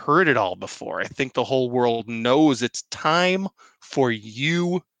anymore. I heard it all before. I think the whole world knows it's time for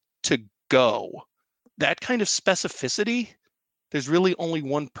you to go. That kind of specificity, there's really only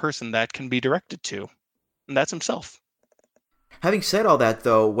one person that can be directed to, and that's himself. Having said all that,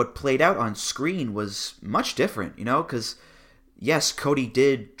 though, what played out on screen was much different, because, yes, Cody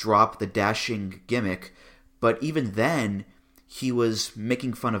did drop the dashing gimmick, but even then, he was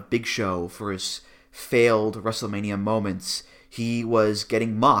making fun of Big Show for his failed WrestleMania moments. He was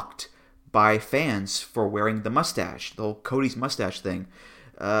getting mocked by fans for wearing the mustache, the whole Cody's mustache thing.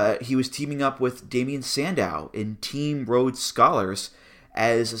 He was teaming up with Damien Sandow in Team Rhodes Scholars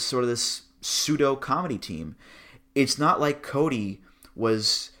as a sort of this pseudo-comedy team. It's not like Cody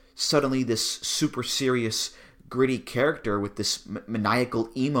was suddenly this super serious, gritty character with this maniacal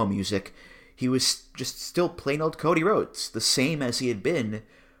emo music. He was just still plain old Cody Rhodes, the same as he had been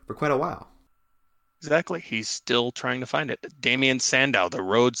for quite a while. Exactly. He's still trying to find it. Damien Sandow, the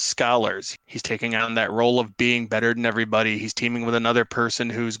Rhodes Scholars. He's taking on that role of being better than everybody. He's teaming with another person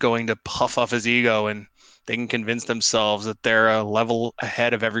who's going to puff off his ego, and they can convince themselves that they're a level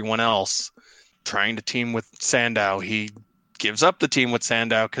ahead of everyone else. Trying to team with Sandow. He gives up the team with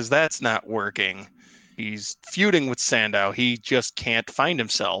Sandow because that's not working. He's feuding with Sandow. He just can't find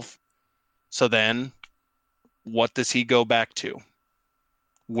himself. So then, what does he go back to?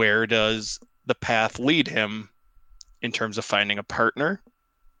 Where does the path lead him in terms of finding a partner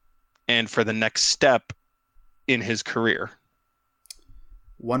and for the next step in his career?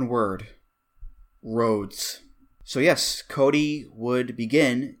 One word. Rhodes. So yes, Cody would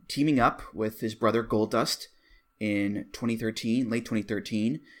begin teaming up with his brother Goldust in late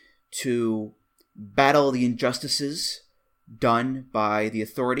 2013, to battle the injustices done by the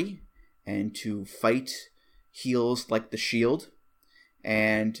Authority and to fight heels like the Shield.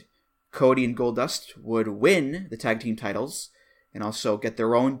 And Cody and Goldust would win the tag team titles and also get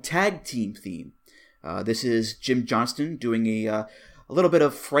their own tag team theme. This is Jim Johnston doing a little bit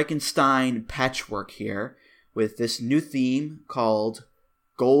of Frankenstein patchwork here with this new theme called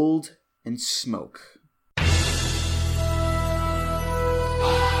Gold and Smoke.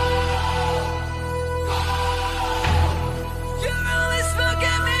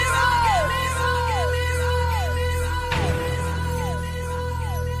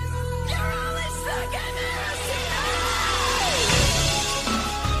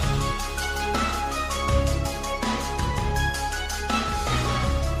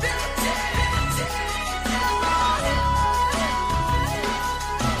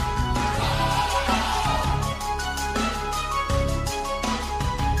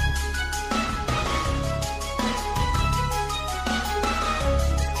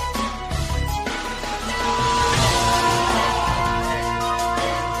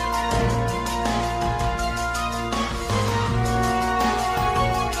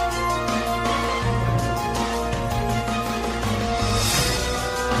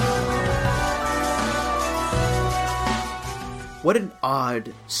 What an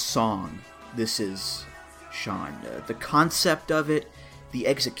odd song this is, Sean. The concept of it, the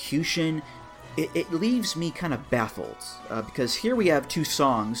execution, it leaves me kind of baffled. Because here we have two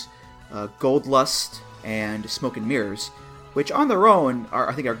songs, Gold Lust and Smoke and Mirrors, which on their own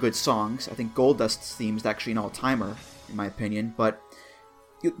I think are good songs. I think Goldust's theme is actually an all-timer, in my opinion. But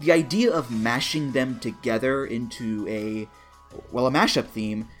the idea of mashing them together into a mashup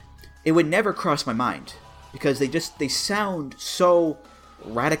theme, it would never cross my mind. Because they sound so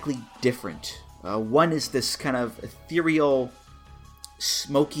radically different. One is this kind of ethereal,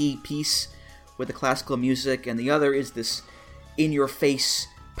 smoky piece with the classical music, and the other is this in-your-face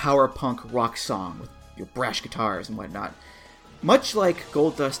power punk rock song with your brash guitars and whatnot. Much like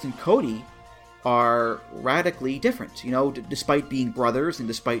Goldust and Cody are radically different. Despite being brothers and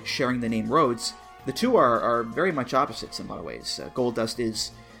despite sharing the name Rhodes, the two are very much opposites in a lot of ways. Goldust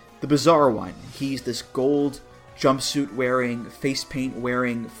is the bizarre one. He's this gold jumpsuit-wearing, face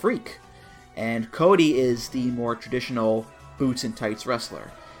paint-wearing freak. And Cody is the more traditional boots-and-tights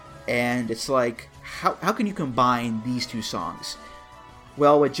wrestler. And it's like, how can you combine these two songs?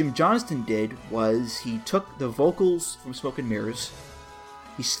 Well, what Jim Johnston did was he took the vocals from Smoke and Mirrors,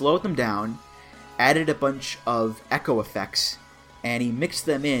 he slowed them down, added a bunch of echo effects, and he mixed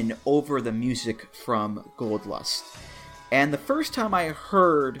them in over the music from Gold Lust. And the first time I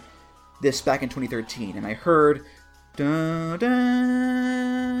heard this back in 2013, and I heard da da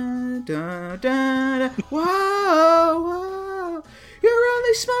da da, whoa, whoa, you're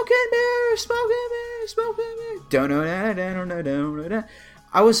only smoking mirrors, da da da da da da.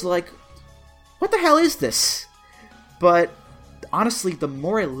 I was like, what the hell is this? But honestly, the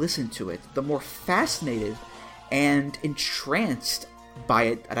more I listened to it, the more fascinated and entranced by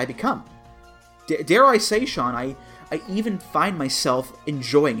it that I become. Dare I say, Sean, I even find myself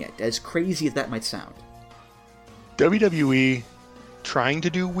enjoying it, as crazy as that might sound. WWE trying to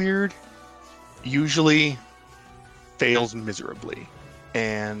do weird usually fails miserably.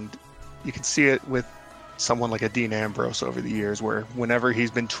 And you can see it with someone like a Dean Ambrose over the years, where whenever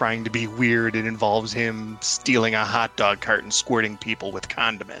he's been trying to be weird, it involves him stealing a hot dog cart and squirting people with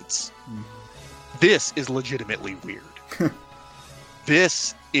condiments. This is legitimately weird.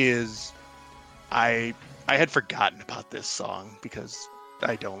 This is... I had forgotten about this song because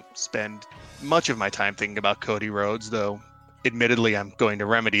I don't spend much of my time thinking about Cody Rhodes, though admittedly I'm going to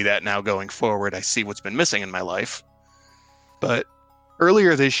remedy that now going forward. I see what's been missing in my life. But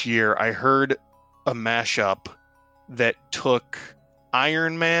earlier this year, I heard a mashup that took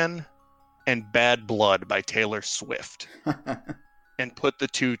Iron Man and Bad Blood by Taylor Swift and put the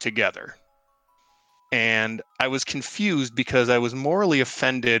two together. And I was confused because I was morally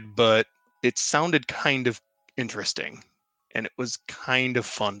offended, but it sounded kind of interesting, and it was kind of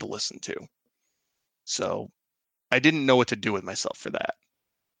fun to listen to. So I didn't know what to do with myself for that.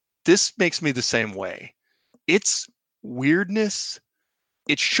 This makes me the same way. It's weirdness.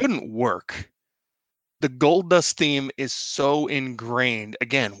 It shouldn't work. The Goldust theme is so ingrained.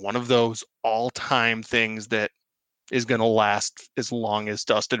 Again, one of those all-time things that is going to last as long as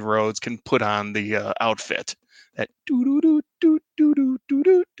Dustin Rhodes can put on the outfit. That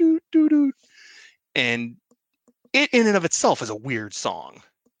do-do-do-do-do-do-do-do-do-do. And it in and of itself is a weird song.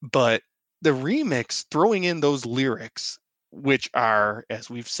 But the remix, throwing in those lyrics, which are, as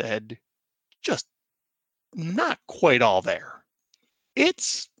we've said, just not quite all there.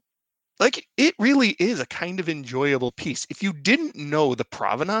 It's like, it really is a kind of enjoyable piece. If you didn't know the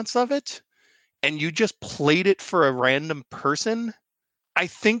provenance of it and you just played it for a random person, I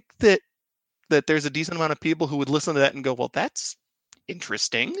think that there's a decent amount of people who would listen to that and go, well, that's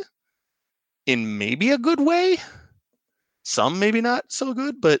interesting in maybe a good way. Some maybe not so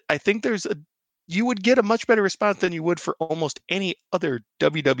good, but I think you would get a much better response than you would for almost any other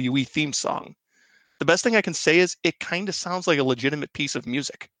WWE theme song. The best thing I can say is it kind of sounds like a legitimate piece of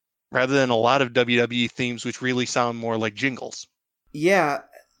music, rather than a lot of WWE themes which really sound more like jingles. Yeah,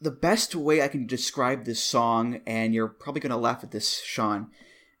 the best way I can describe this song, and you're probably going to laugh at this, Sean,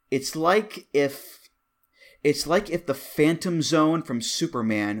 it's like if the Phantom Zone from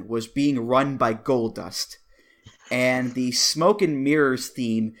Superman was being run by Goldust, and the Smoke and Mirrors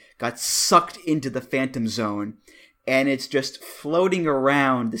theme got sucked into the Phantom Zone, and it's just floating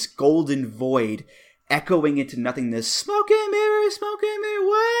around this golden void, echoing into nothingness. Smoke and mirror,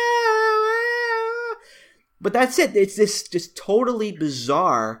 wow, wow. But that's it. It's this just totally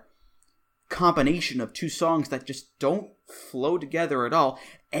bizarre combination of two songs that just don't flow together at all,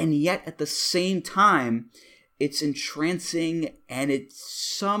 and yet at the same time, it's entrancing and it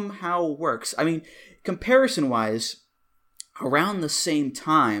somehow works. I mean, comparison-wise, around the same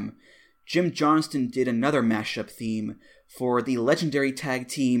time, Jim Johnston did another mashup theme for the legendary tag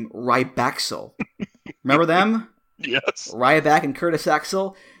team Rybaxel. Remember them? Yes. Ryback and Curtis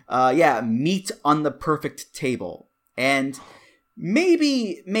Axel? Meet on the Perfect Table. And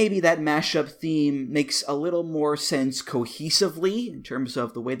maybe that mashup theme makes a little more sense cohesively in terms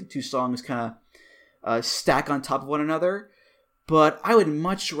of the way the two songs kind of stack on top of one another. But I would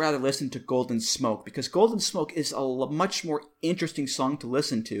much rather listen to Golden Smoke, because Golden Smoke is a much more interesting song to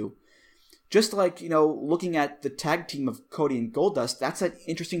listen to. Just like, looking at the tag team of Cody and Goldust, that's an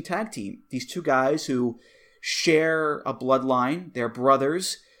interesting tag team. These two guys who share a bloodline, they're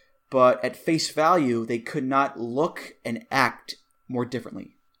brothers, but at face value, they could not look and act more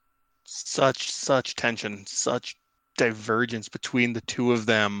differently. Such tension, such divergence between the two of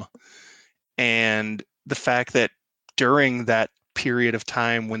them. And the fact that during that period of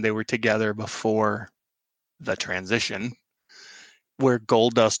time when they were together before the transition, where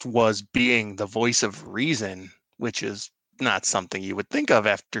Goldust was being the voice of reason, which is not something you would think of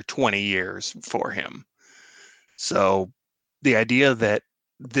after 20 years for him. So the idea that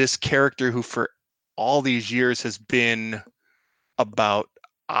this character who for all these years has been about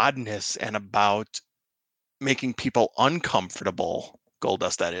oddness and about making people uncomfortable,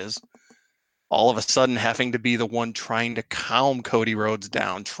 Goldust that is, all of a sudden having to be the one trying to calm Cody Rhodes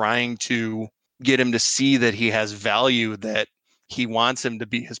down, trying to get him to see that he has value, that he wants him to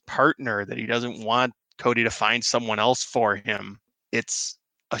be his partner, that he doesn't want Cody to find someone else for him. It's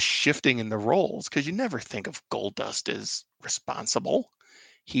a shifting in the roles, because you never think of Goldust as responsible.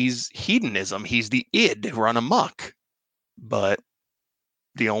 He's hedonism. He's the id run amok. But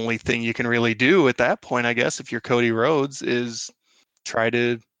the only thing you can really do at that point, I guess, if you're Cody Rhodes, is try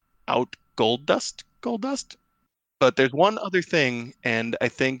to out Goldust. But there's one other thing, and I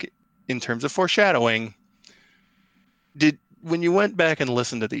think in terms of foreshadowing, when you went back and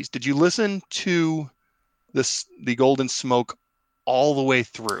listened to these, did you listen to the Golden Smoke all the way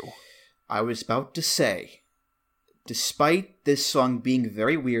through? I was about to say, despite this song being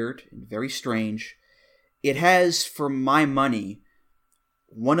very weird and very strange, it has, for my money,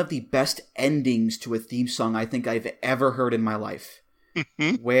 one of the best endings to a theme song I think I've ever heard in my life.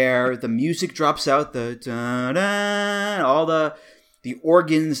 Where the music drops out, the da-da, all the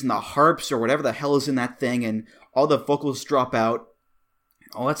organs and the harps or whatever the hell is in that thing, and all the vocals drop out.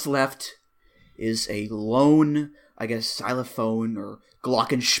 All that's left is a lone, I guess, xylophone or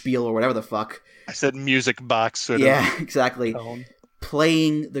glockenspiel or whatever the fuck. I said music box sort of. Yeah, exactly. Tone.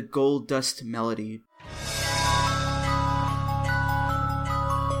 Playing the Gold Dust melody.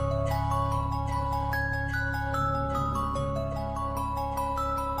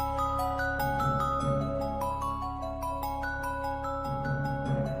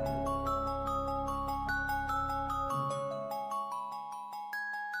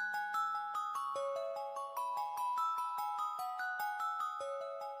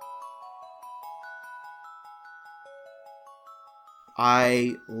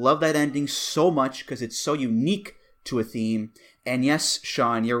 I love that ending so much because it's so unique to a theme. And yes,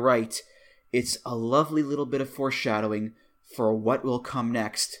 Sean, you're right. It's a lovely little bit of foreshadowing for what will come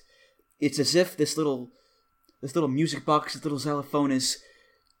next. It's as if this little music box, this little xylophone is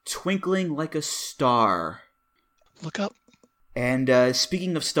twinkling like a star. Look up. And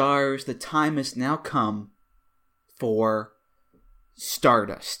speaking of stars, the time has now come for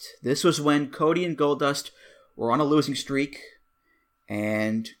Stardust. This was when Cody and Goldust were on a losing streak.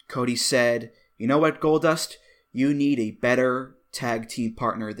 And Cody said, you know what, Goldust? You need a better tag team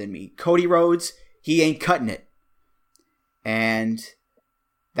partner than me. Cody Rhodes, he ain't cutting it. And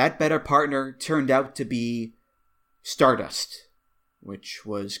that better partner turned out to be Stardust, which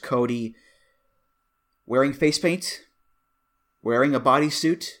was Cody wearing face paint, wearing a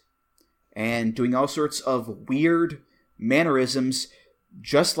bodysuit, and doing all sorts of weird mannerisms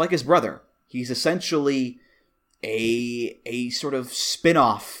just like his brother. He's essentially a sort of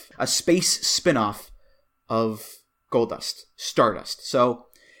spin-off, a space spin-off of Goldust, Stardust. So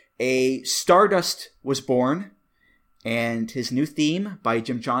a Stardust was born, and his new theme by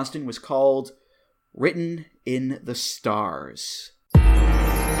Jim Johnston was called Written in the Stars.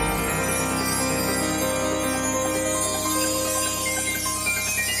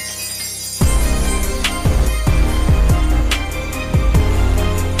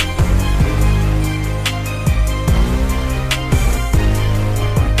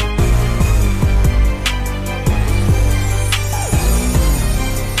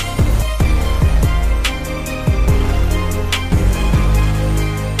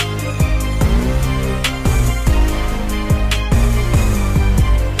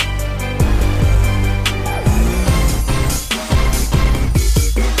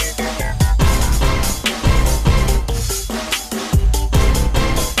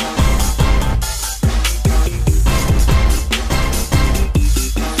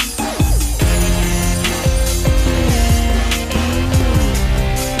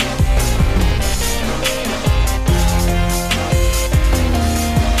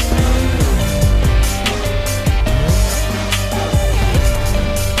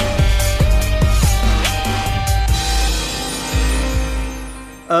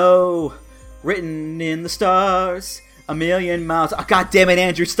 Written in the stars, a million miles. Oh, God damn it,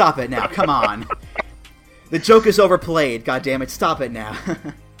 Andrew, stop it now. Come on. The joke is overplayed. God damn it, stop it now.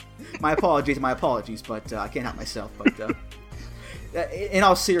 My apologies, but I can't help myself. But in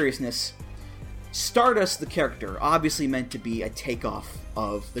all seriousness, Stardust, the character, obviously meant to be a takeoff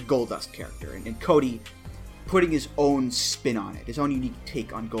of the Goldust character, and Cody putting his own spin on it, his own unique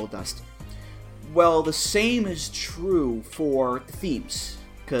take on Goldust. Well, the same is true for the themes,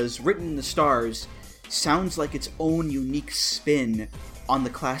 because Written in the Stars sounds like its own unique spin on the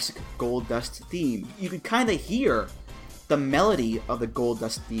classic Goldust theme. You can kind of hear the melody of the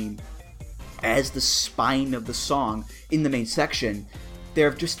Goldust theme as the spine of the song in the main section. There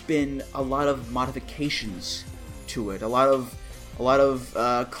have just been a lot of modifications to it, a lot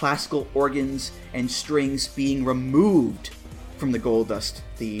of classical organs and strings being removed from the Goldust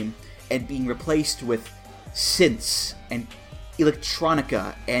theme and being replaced with synths and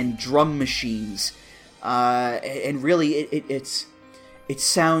electronica and drum machines, and really it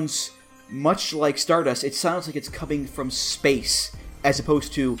sounds much like Stardust. It sounds like it's coming from space as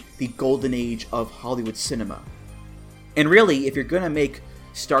opposed to the golden age of Hollywood cinema. And really, if you're gonna make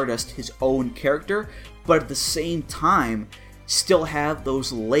Stardust his own character, but at the same time still have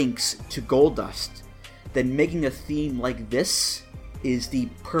those links to Goldust, then making a theme like this is the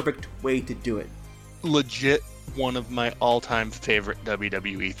perfect way to do it. Legit one of my all-time favorite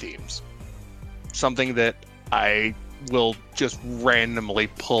WWE themes. Something that I will just randomly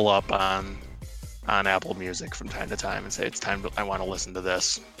pull up on Apple Music from time to time and say I want to listen to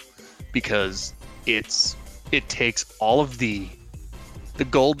this, because it takes all of the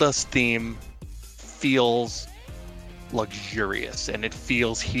Goldust theme feels luxurious, and it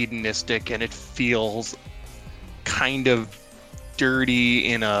feels hedonistic, and it feels kind of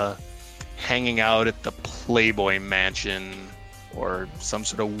dirty in a hanging out at the Playboy Mansion or some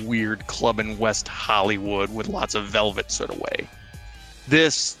sort of weird club in West Hollywood with lots of velvet sort of way.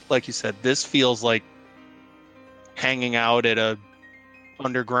 This, like you said, this feels like hanging out at a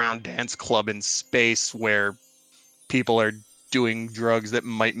underground dance club in space where people are doing drugs that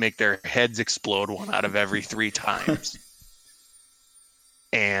might make their heads explode 1 out of every 3 times.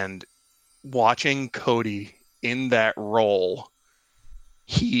 And watching Cody in that role,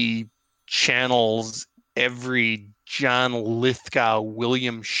 he channels every John Lithgow,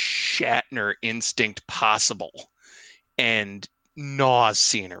 William Shatner instinct possible and gnaws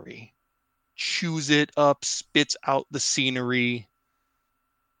scenery, chews it up, spits out the scenery,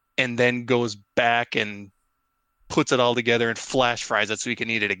 and then goes back and puts it all together and flash fries it so he can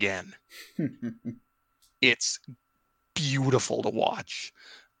eat it again. It's beautiful to watch.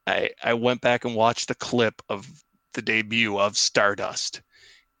 I went back and watched the clip of the debut of Stardust,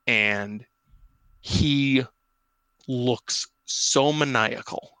 and he looks so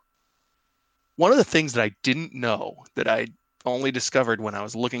maniacal. One of the things that I didn't know, that I only discovered when I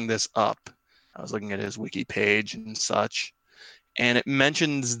was looking this up, I was looking at his wiki page and such, and it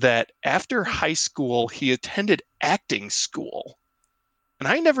mentions that after high school, he attended acting school. And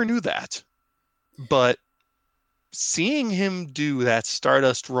I never knew that. But seeing him do that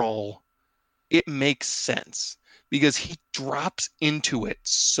Stardust role, it makes sense, because he drops into it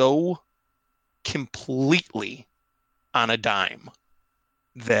so completely on a dime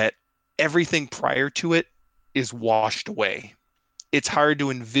that everything prior to it is washed away. It's hard to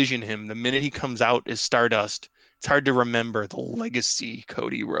envision him the minute he comes out as Stardust. It's hard to remember the legacy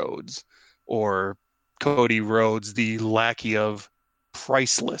Cody Rhodes, or Cody Rhodes, the lackey of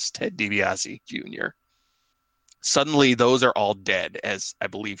priceless Ted DiBiase Jr. Suddenly, those are all dead, as I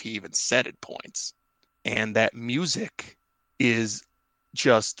believe he even said at points. And that music is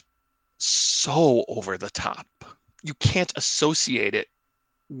just so over the top. You can't associate it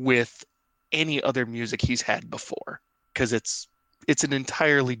with any other music he's had before, because it's an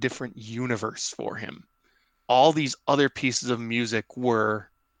entirely different universe for him. All these other pieces of music were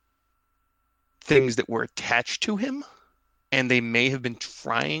things that were attached to him, and they may have been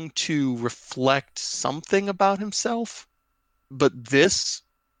trying to reflect something about himself. But this,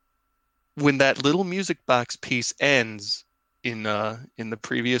 when that little music box piece ends in the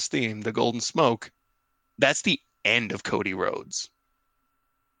previous theme, the Golden Smoke, that's the end of Cody Rhodes.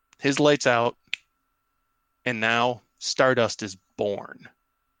 His lights out, and now Stardust is born.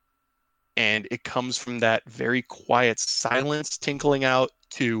 And it comes from that very quiet silence tinkling out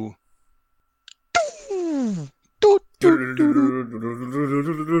to On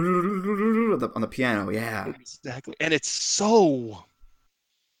the piano, yeah. Exactly. And it's so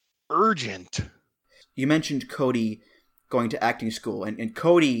urgent. You mentioned Cody going to acting school, and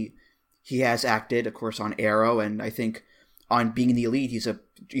Cody, he has acted, of course, on Arrow, and I think on Being the Elite,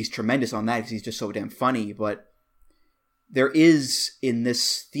 he's tremendous on that because he's just so damn funny. But there is, in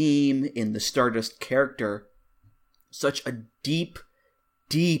this theme, in the Stardust character, such a deep,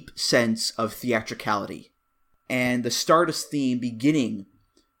 deep sense of theatricality. And the Stardust theme, beginning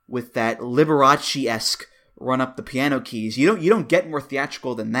with that Liberace-esque run up the piano keys, you don't get more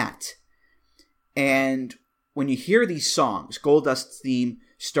theatrical than that. And when you hear these songs, Goldust's theme,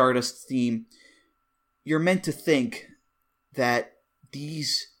 Stardust's theme, you're meant to think that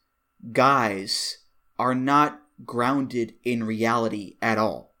these guys are not grounded in reality at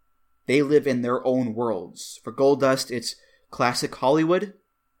all. They live in their own worlds. For Goldust, it's classic Hollywood.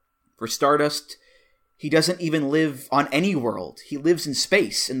 For Stardust, he doesn't even live on any world. He lives in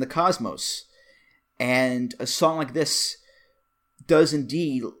space, in the cosmos. And a song like this does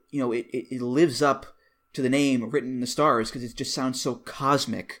indeed, it lives up to the name Written in the Stars, because it just sounds so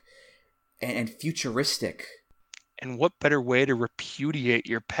cosmic and futuristic. And what better way to repudiate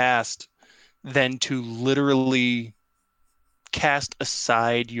your past than to literally cast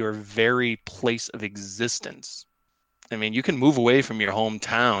aside your very place of existence? I mean, you can move away from your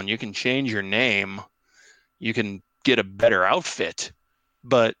hometown, you can change your name, you can get a better outfit,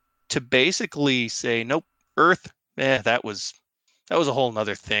 but to basically say, nope, Earth, that was a whole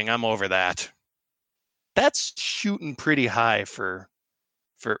nother thing, I'm over that. that's shooting pretty high for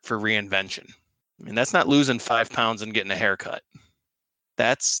reinvention. I mean, that's not losing 5 pounds and getting a haircut.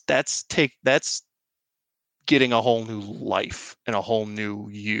 That's getting a whole new life and a whole new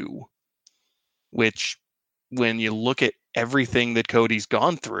you, which when you look at everything that Cody's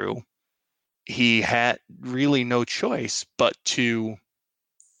gone through, he had really no choice but to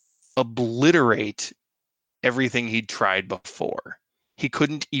obliterate everything he'd tried before. He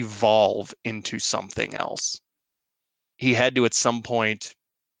couldn't evolve into something else. He had to, at some point,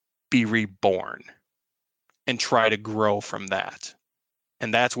 be reborn and try to grow from that.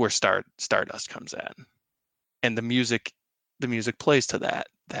 And that's where Stardust comes in. And the music plays to that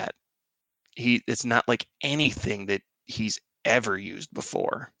it's not like anything that he's ever used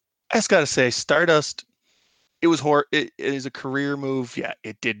before. I just gotta say, Stardust, it is a career move. Yeah,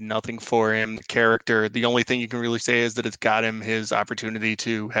 it did nothing for him. The character, the only thing you can really say is that it's got him his opportunity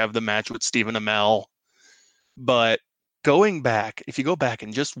to have the match with Stephen Amell. But going back, if you go back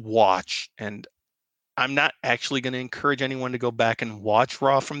and just watch, and I'm not actually going to encourage anyone to go back and watch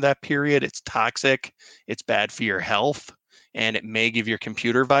Raw from that period. It's toxic, it's bad for your health, and it may give your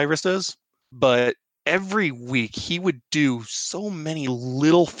computer viruses. But every week he would do so many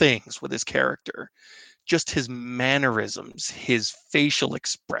little things with his character. Just his mannerisms, his facial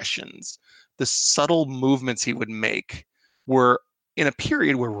expressions, the subtle movements he would make were in a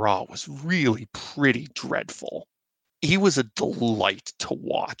period where Raw was really pretty dreadful. He was a delight to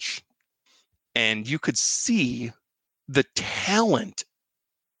watch. And you could see the talent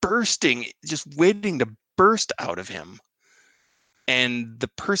bursting, just waiting to burst out of him. And the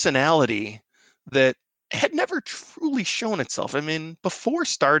personality that had never truly shown itself. I mean, before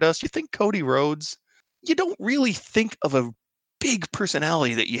Stardust, you think Cody Rhodes, you don't really think of a big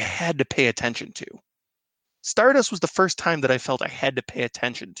personality that you had to pay attention to. Stardust was the first time that I felt I had to pay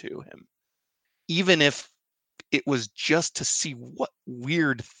attention to him. Even if it was just to see what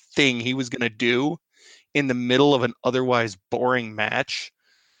weird thing he was going to do in the middle of an otherwise boring match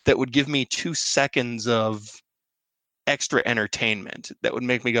that would give me 2 seconds of extra entertainment that would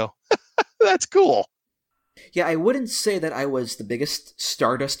make me go, that's cool. Yeah, I wouldn't say that I was the biggest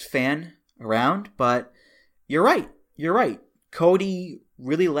Stardust fan around, but you're right. Cody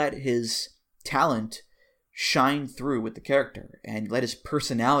really let his talent shine through with the character and let his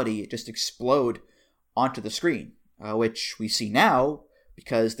personality just explode onto the screen, which we see now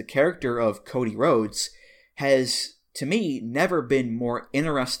because the character of Cody Rhodes has, to me, never been more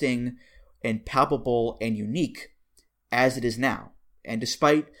interesting and palpable and unique as it is now. And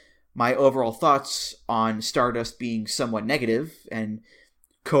despite my overall thoughts on Stardust being somewhat negative, and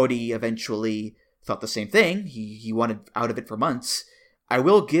Cody eventually thought the same thing, he wanted out of it for months, I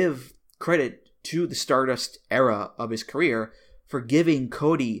will give credit to the Stardust era of his career for giving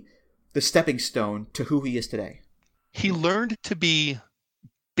Cody the stepping stone to who he is today. He learned to be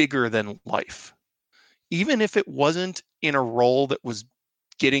bigger than life. Even if it wasn't in a role that was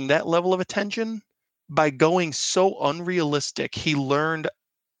getting that level of attention, by going so unrealistic, he learned,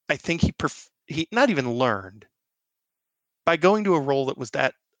 I think he not even learned, by going to a role that was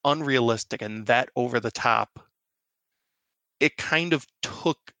that unrealistic and that over the top, it kind of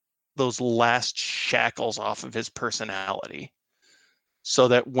took those last shackles off of his personality. So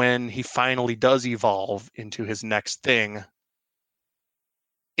that when he finally does evolve into his next thing,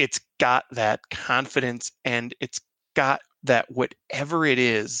 it's got that confidence and it's got that whatever it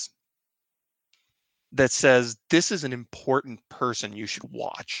is that says this is an important person you should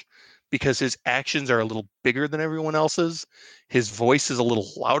watch because his actions are a little bigger than everyone else's. His voice is a little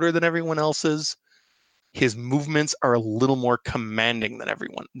louder than everyone else's. His movements are a little more commanding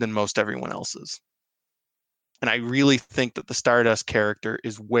than most everyone else's. And I really think that the Stardust character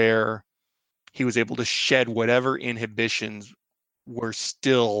is where he was able to shed whatever inhibitions were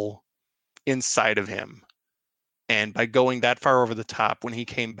still inside of him. And by going that far over the top, when he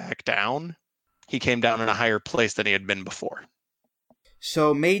came back down, he came down in a higher place than he had been before.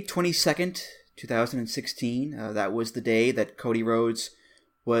 So May 22nd, 2016, that was the day that Cody Rhodes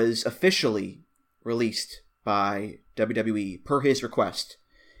was officially released by WWE per his request.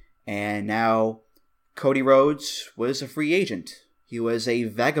 And now Cody Rhodes was a free agent. He was a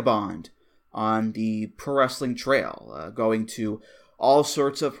vagabond on the pro wrestling trail, going to all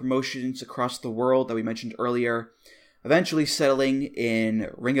sorts of promotions across the world that we mentioned earlier, eventually settling in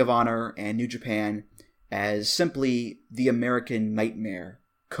Ring of Honor and New Japan as simply the American Nightmare,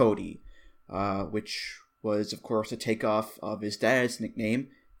 Cody, which was, of course, a takeoff of his dad's nickname,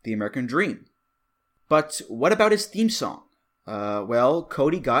 the American Dream. But what about his theme song? Well,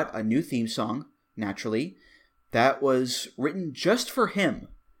 Cody got a new theme song, naturally, that was written just for him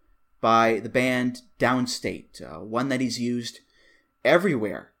by the band Downstate, one that he's used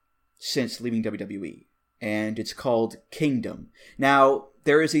everywhere since leaving WWE, and it's called Kingdom. Now,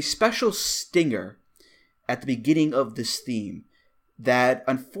 there is a special stinger at the beginning of this theme that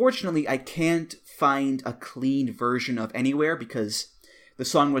unfortunately I can't find a clean version of anywhere because the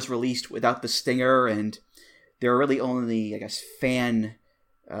song was released without the stinger, and there are really only, I guess, fan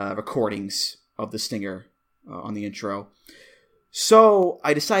recordings of the stinger on the intro. So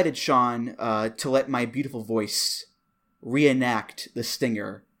I decided, Sean, to let my beautiful voice reenact the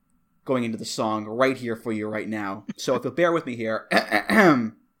stinger going into the song right here for you right now. So if you'll bear with me here.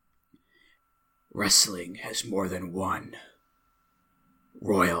 Wrestling has more than one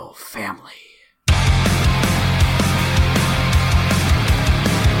royal family.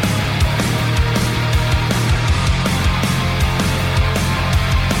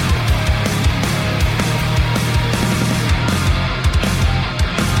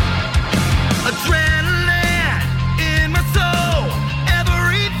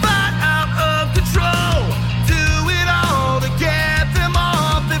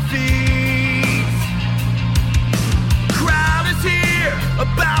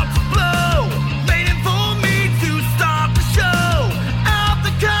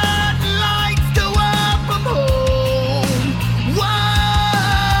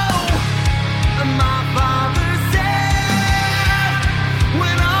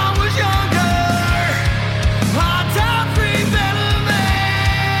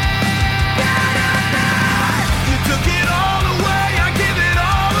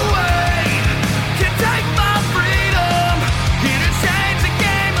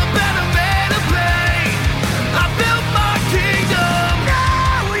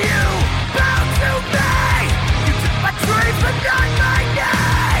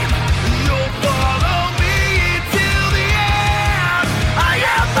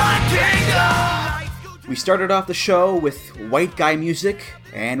 We started off the show with white guy music,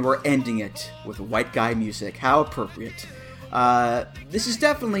 and we're ending it with white guy music. How appropriate. This is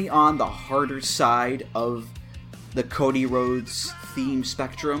definitely on the harder side of the Cody Rhodes theme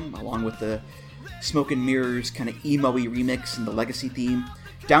spectrum, along with the Smoke and Mirrors kind of emo-y remix and the Legacy theme.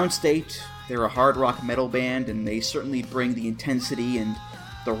 Downstate, they're a hard rock metal band, and they certainly bring the intensity and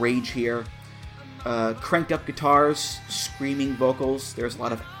the rage here. Cranked up guitars, screaming vocals, there's a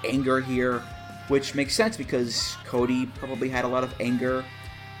lot of anger here, which makes sense because Cody probably had a lot of anger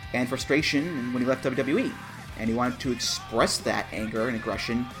and frustration when he left WWE, and he wanted to express that anger and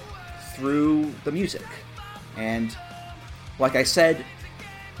aggression through the music. And like I said,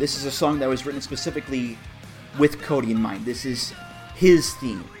 this is a song that was written specifically with Cody in mind. This is his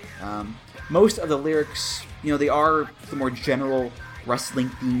theme. Most of the lyrics, they are the more general wrestling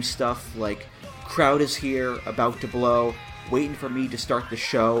theme stuff, like crowd is here, about to blow, waiting for me to start the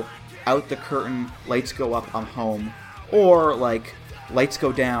show, out the curtain, lights go up, I'm home. Or like, lights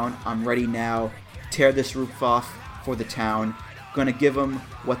go down, I'm ready now, tear this roof off for the town, gonna give them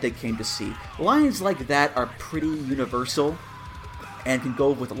what they came to see. Lines like that are pretty universal and can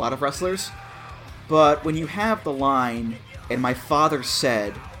go with a lot of wrestlers. But when you have the line, and my father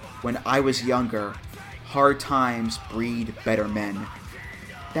said, when I was younger, hard times breed better men,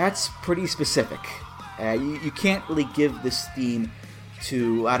 that's pretty specific. You can't really give this theme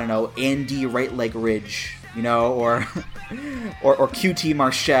to, I don't know, Andy Right Leg Ridge, or QT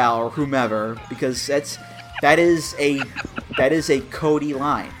Marshall or whomever, because that is a Cody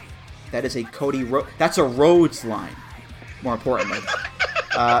line. That is a Cody that's a Rhodes line, more importantly.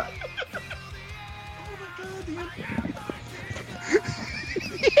 Andy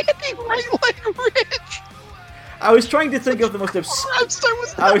Right Leg Ridge. I was trying to think of the most obscure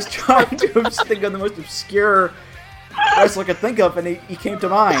wrestler I could think of, and he came to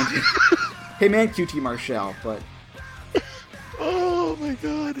mind. Hey man, QT Marshall, but oh my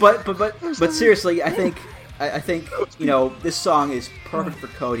god. But seriously, I think this song is perfect for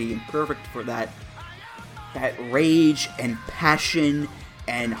Cody and perfect for that rage and passion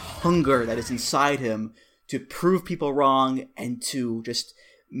and hunger that is inside him to prove people wrong and to just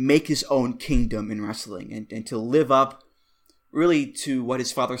make his own kingdom in wrestling and to live up really to what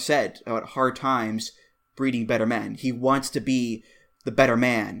his father said about hard times breeding better men. He wants to be the better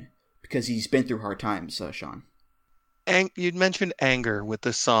man because he's been through hard times, Sean. You'd mentioned anger with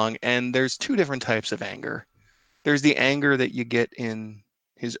this song, and there's two different types of anger. There's the anger that you get in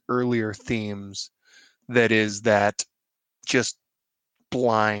his earlier themes that is that just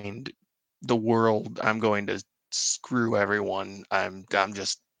blind the world, I'm going to screw everyone, I'm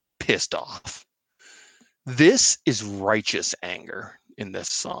just pissed off. This is righteous anger in this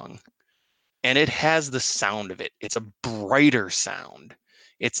song, and it has the sound of it. It's a brighter sound.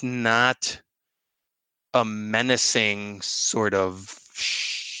 It's not a menacing sort of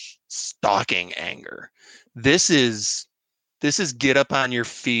stalking anger. This is get up on your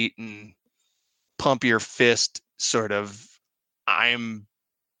feet and pump your fist sort of, I'm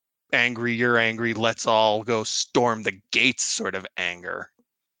angry, you're angry, let's all go storm the gates sort of anger.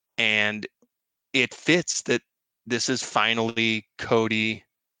 And it fits that this is finally Cody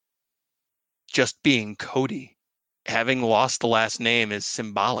just being Cody. Having lost the last name is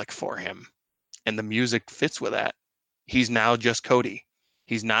symbolic for him, and the music fits with that. He's now just Cody.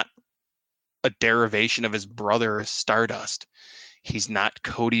 He's not a derivation of his brother Stardust. He's not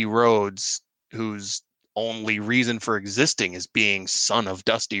Cody Rhodes, whose only reason for existing is being son of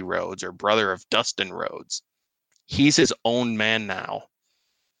Dusty Rhodes or brother of Dustin Rhodes. He's his own man now.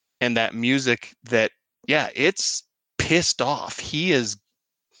 And that music that, yeah, it's pissed off.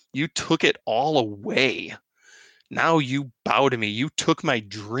 You took it all away. Now you bow to me. You took my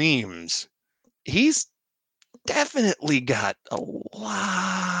dreams. He's definitely got a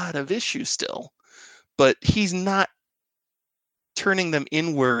lot of issues still, but he's not turning them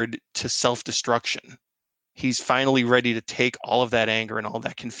inward to self-destruction. He's finally ready to take all of that anger and all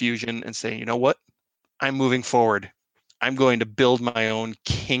that confusion and say, you know what? I'm moving forward. I'm going to build my own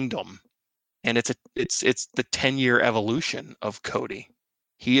kingdom. And it's the 10-year evolution of Cody.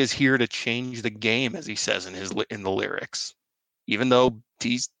 He is here to change the game, as he says in the lyrics, even though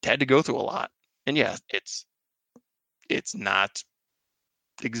he's had to go through a lot. And yeah, it's not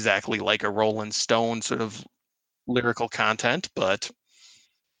exactly like a Rolling Stone sort of lyrical content, but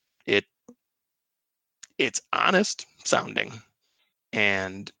it's honest sounding.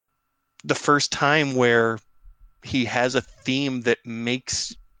 And the first time where he has a theme that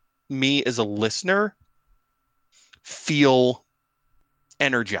makes me as a listener feel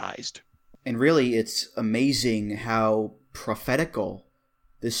energized. And really, it's amazing how prophetical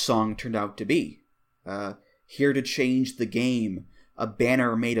this song turned out to be. Here to change the game, a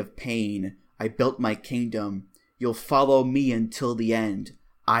banner made of pain. I built my kingdom. You'll follow me until the end.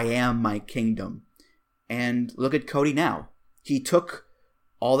 I am my kingdom. And look at Cody now. He took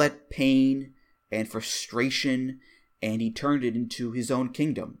all that pain and frustration and he turned it into his own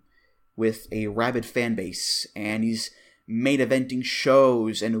kingdom with a rabid fan base. And he's main eventing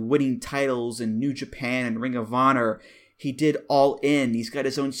shows and winning titles in New Japan and Ring of Honor. He did All In. He's got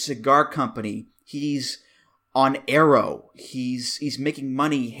his own cigar company. He's on Arrow. He's making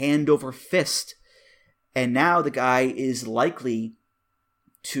money hand over fist. And now the guy is likely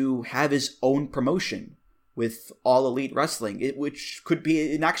to have his own promotion with All Elite Wrestling, which could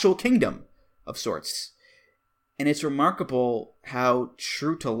be an actual kingdom of sorts. And it's remarkable how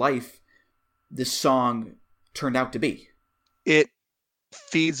true to life this song turned out to be. It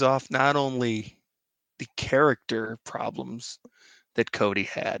feeds off not only the character problems that Cody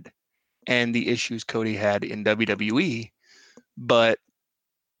had and the issues Cody had in WWE, but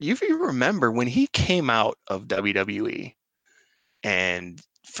if you remember when he came out of WWE and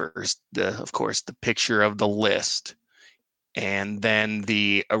first, of course, the picture of the list and then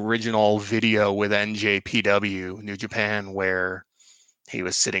the original video with NJPW, New Japan, where he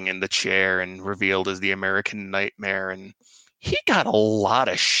was sitting in the chair and revealed as the American Nightmare, and he got a lot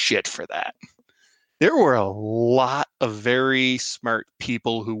of shit for that. There were a lot of very smart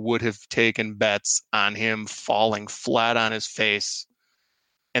people who would have taken bets on him falling flat on his face,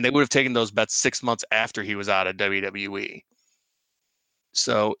 and they would have taken those bets 6 months after he was out of WWE.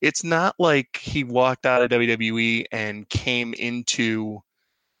 So it's not like he walked out of WWE and came into,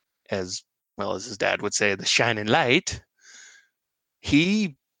 as well as his dad would say, the shining light.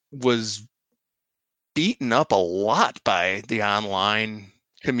 He was beaten up a lot by the online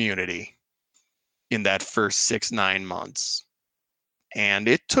community in that first 6-9 months. And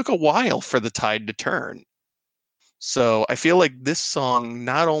it took a while for the tide to turn. So I feel like this song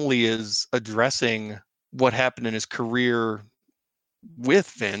not only is addressing what happened in his career with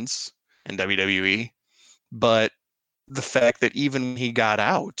Vince and WWE, but the fact that even when he got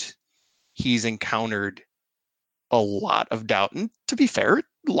out, he's encountered a lot of doubt. And to be fair,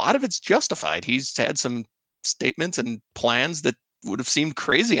 a lot of it's justified. He's had some statements and plans that would have seemed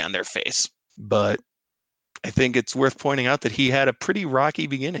crazy on their face. But I think it's worth pointing out that he had a pretty rocky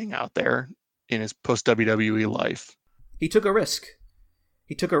beginning out there in his post-WWE life. He took a risk.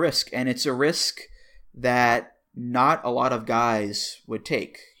 And it's a risk that not a lot of guys would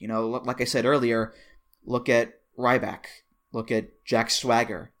take. You know, like I said earlier, look at Ryback, look at Jack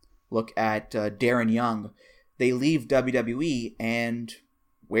Swagger, look at Darren Young. They leave WWE, and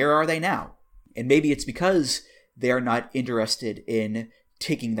where are they now? And maybe it's because they're not interested in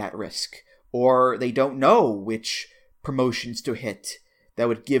taking that risk, or they don't know which promotions to hit that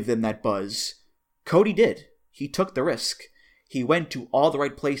would give them that buzz. Cody did. He took the risk. He went to all the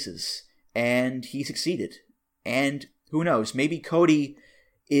right places, and he succeeded. And who knows, maybe Cody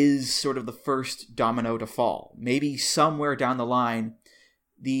is sort of the first domino to fall. Maybe somewhere down the line,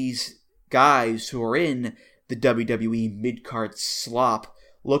 these guys who are in the WWE mid-card slop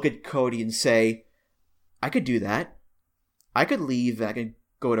look at Cody and say, I could do that. I could leave. I can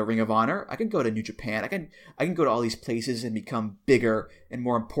go to Ring of Honor. I can go to New Japan. I can go to all these places and become bigger and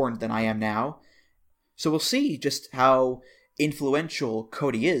more important than I am now. So we'll see just how influential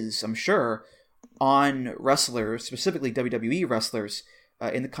Cody is, I'm sure, on wrestlers, specifically WWE wrestlers,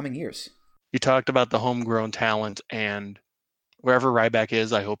 in the coming years. You talked about the homegrown talent, and wherever Ryback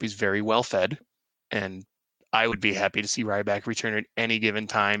is, I hope he's very well fed. And I would be happy to see Ryback return at any given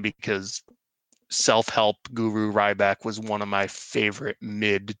time, because self-help guru Ryback was one of my favorite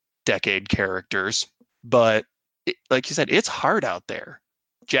mid-decade characters. But like you said, it's hard out there.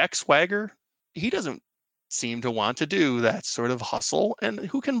 Jack Swagger, he doesn't seem to want to do that sort of hustle, and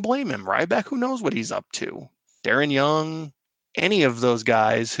who can blame him? Ryback, who knows what he's up to? Darren Young, any of those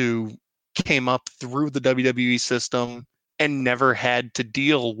guys who came up through the WWE system and never had to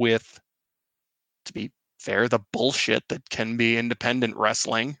deal with, to be fair, the bullshit that can be independent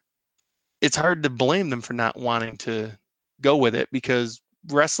wrestling. It's hard to blame them for not wanting to go with it, because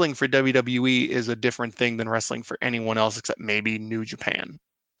wrestling for WWE is a different thing than wrestling for anyone else except maybe New Japan.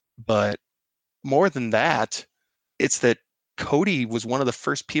 But more than that, it's that Cody was one of the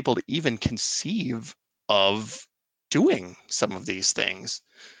first people to even conceive of doing some of these things,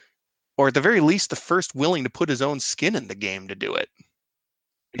 or at the very least, the first willing to put his own skin in the game to do it.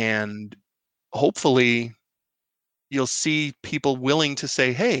 And hopefully you'll see people willing to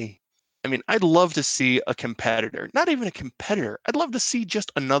say, hey, I mean, I'd love to see a competitor, not even a competitor. I'd love to see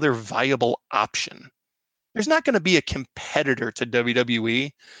just another viable option. There's not going to be a competitor to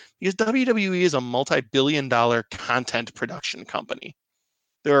WWE, because WWE is a multi-billion-dollar content production company.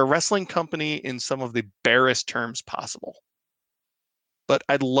 They're a wrestling company in some of the barest terms possible. But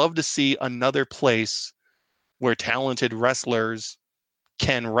I'd love to see another place where talented wrestlers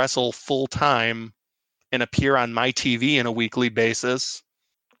can wrestle full-time and appear on my TV on a weekly basis.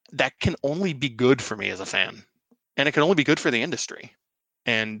 That can only be good for me as a fan. And it can only be good for the industry.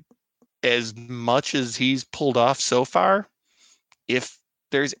 And as much as he's pulled off so far, if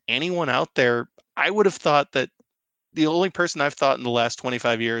there's anyone out there, I would have thought that the only person I've thought in the last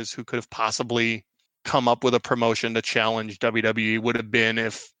 25 years who could have possibly come up with a promotion to challenge WWE would have been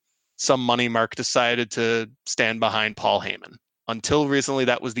if some money mark decided to stand behind Paul Heyman. Until recently,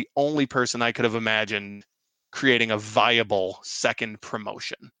 that was the only person I could have imagined creating a viable second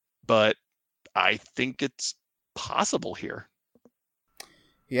promotion. But I think it's possible here.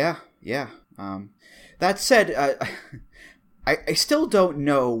 Yeah. That said, I still don't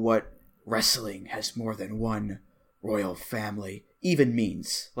know what wrestling has more than one royal family even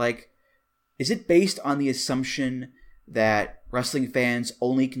means. Like, is it based on the assumption that wrestling fans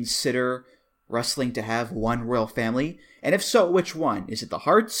only consider wrestling to have one royal family? And if so, which one? Is it the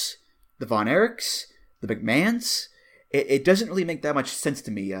Harts, the Von Erichs, the McMahons? It doesn't really make that much sense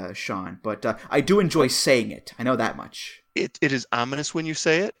to me, Sean, but I do enjoy saying it. I know that much. It is ominous when you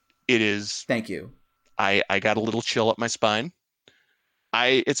say it. It is. Thank you. I got a little chill up my spine.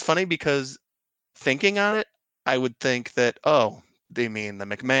 It's funny because thinking on it, I would think that, oh, they mean the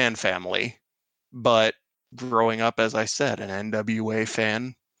McMahon family. But growing up, as I said, an NWA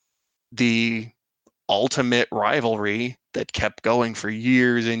fan, the ultimate rivalry that kept going for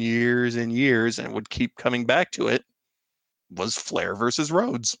years and years and years and would keep coming back to it was Flair versus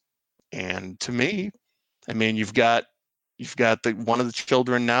Rhodes. And to me, I mean, you've got the one of the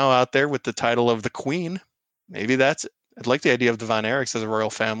children now out there with the title of the Queen. Maybe that's it. I'd like the idea of the Von Erichs as a royal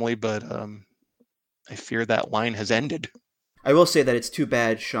family, but I fear that line has ended. I will say that it's too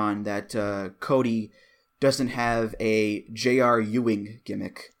bad, Sean, that Cody doesn't have a J.R. Ewing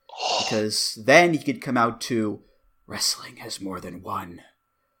gimmick, because then he could come out to wrestling has more than one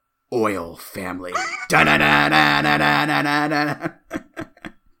oil family.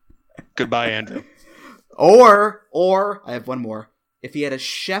 Goodbye, Andrew. Or I have one more. If he had a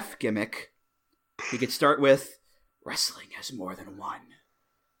chef gimmick, he could start with wrestling has more than one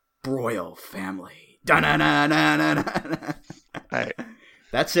broil family. That's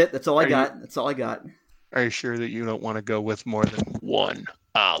it. That's all I got. That's all I got. Are you sure that you don't want to go with more than one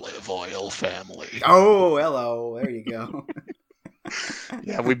olive oil family? Oh, hello. There you go.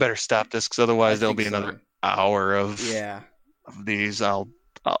 Yeah, we better stop this, because otherwise there'll be another hour of these. I'll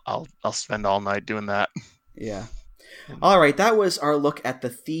spend all night doing that. Yeah. All right, that was our look at the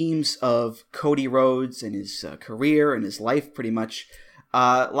themes of Cody Rhodes and his career and his life, pretty much.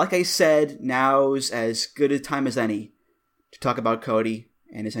 Like I said, now's as good a time as any to talk about Cody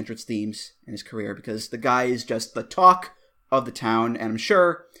and his entrance themes and his career, because the guy is just the talk of the town. And I'm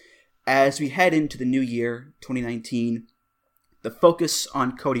sure as we head into the new year, 2019, the focus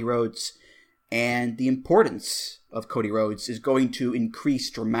on Cody Rhodes and the importance of Cody Rhodes is going to increase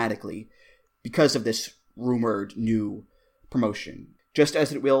dramatically because of this rumored new promotion, just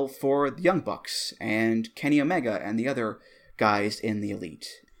as it will for the Young Bucks and Kenny Omega and the other guys in the Elite.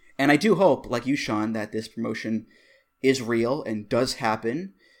 And I do hope, like you, Sean, that this promotion is real and does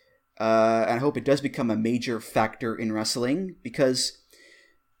happen. And I hope it does become a major factor in wrestling because,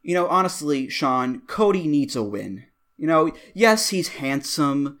 honestly, Sean, Cody needs a win. Yes, he's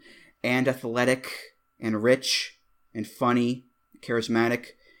handsome and athletic and rich and funny, charismatic,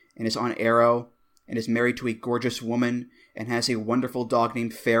 and is on Arrow and is married to a gorgeous woman and has a wonderful dog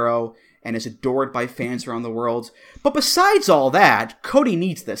named Pharaoh and is adored by fans around the world. But besides all that, Cody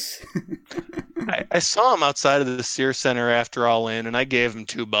needs this. I saw him outside of the Sears Center after All In, and I gave him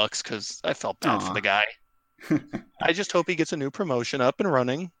 $2 because I felt bad for the guy. I just hope he gets a new promotion up and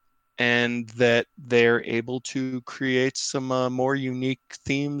running, and that they're able to create some more unique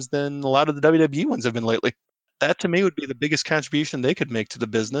themes than a lot of the WWE ones have been lately. That, to me, would be the biggest contribution they could make to the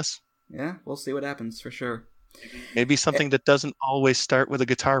business. Yeah, we'll see what happens, for sure. Maybe something that doesn't always start with a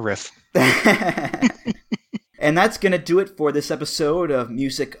guitar riff. And that's going to do it for this episode of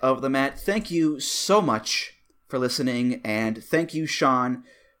Music of the Mat. Thank you so much for listening, and thank you, Sean,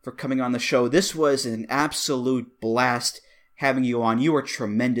 for coming on the show. This was an absolute blast having you on. You were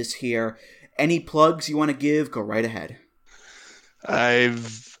tremendous here. Any plugs you want to give, go right ahead.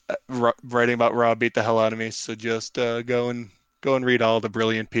 Writing about Raw beat the hell out of me, so just go and read all the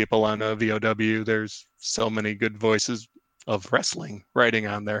brilliant people on VOW. There's so many good voices of wrestling writing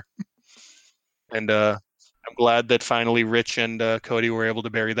on there. And I'm glad that finally Rich and Cody were able to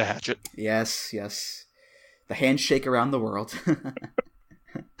bury the hatchet. Yes. The handshake around the world.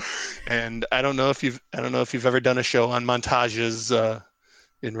 And I don't know if you've ever done a show on montages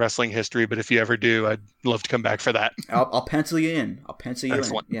in wrestling history, but if you ever do, I'd love to come back for that. I'll pencil you in.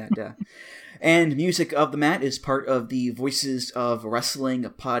 Excellent. Yeah. And Music of the Mat is part of the Voices of Wrestling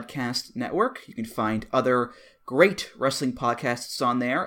podcast network. You can find other great wrestling podcasts on there,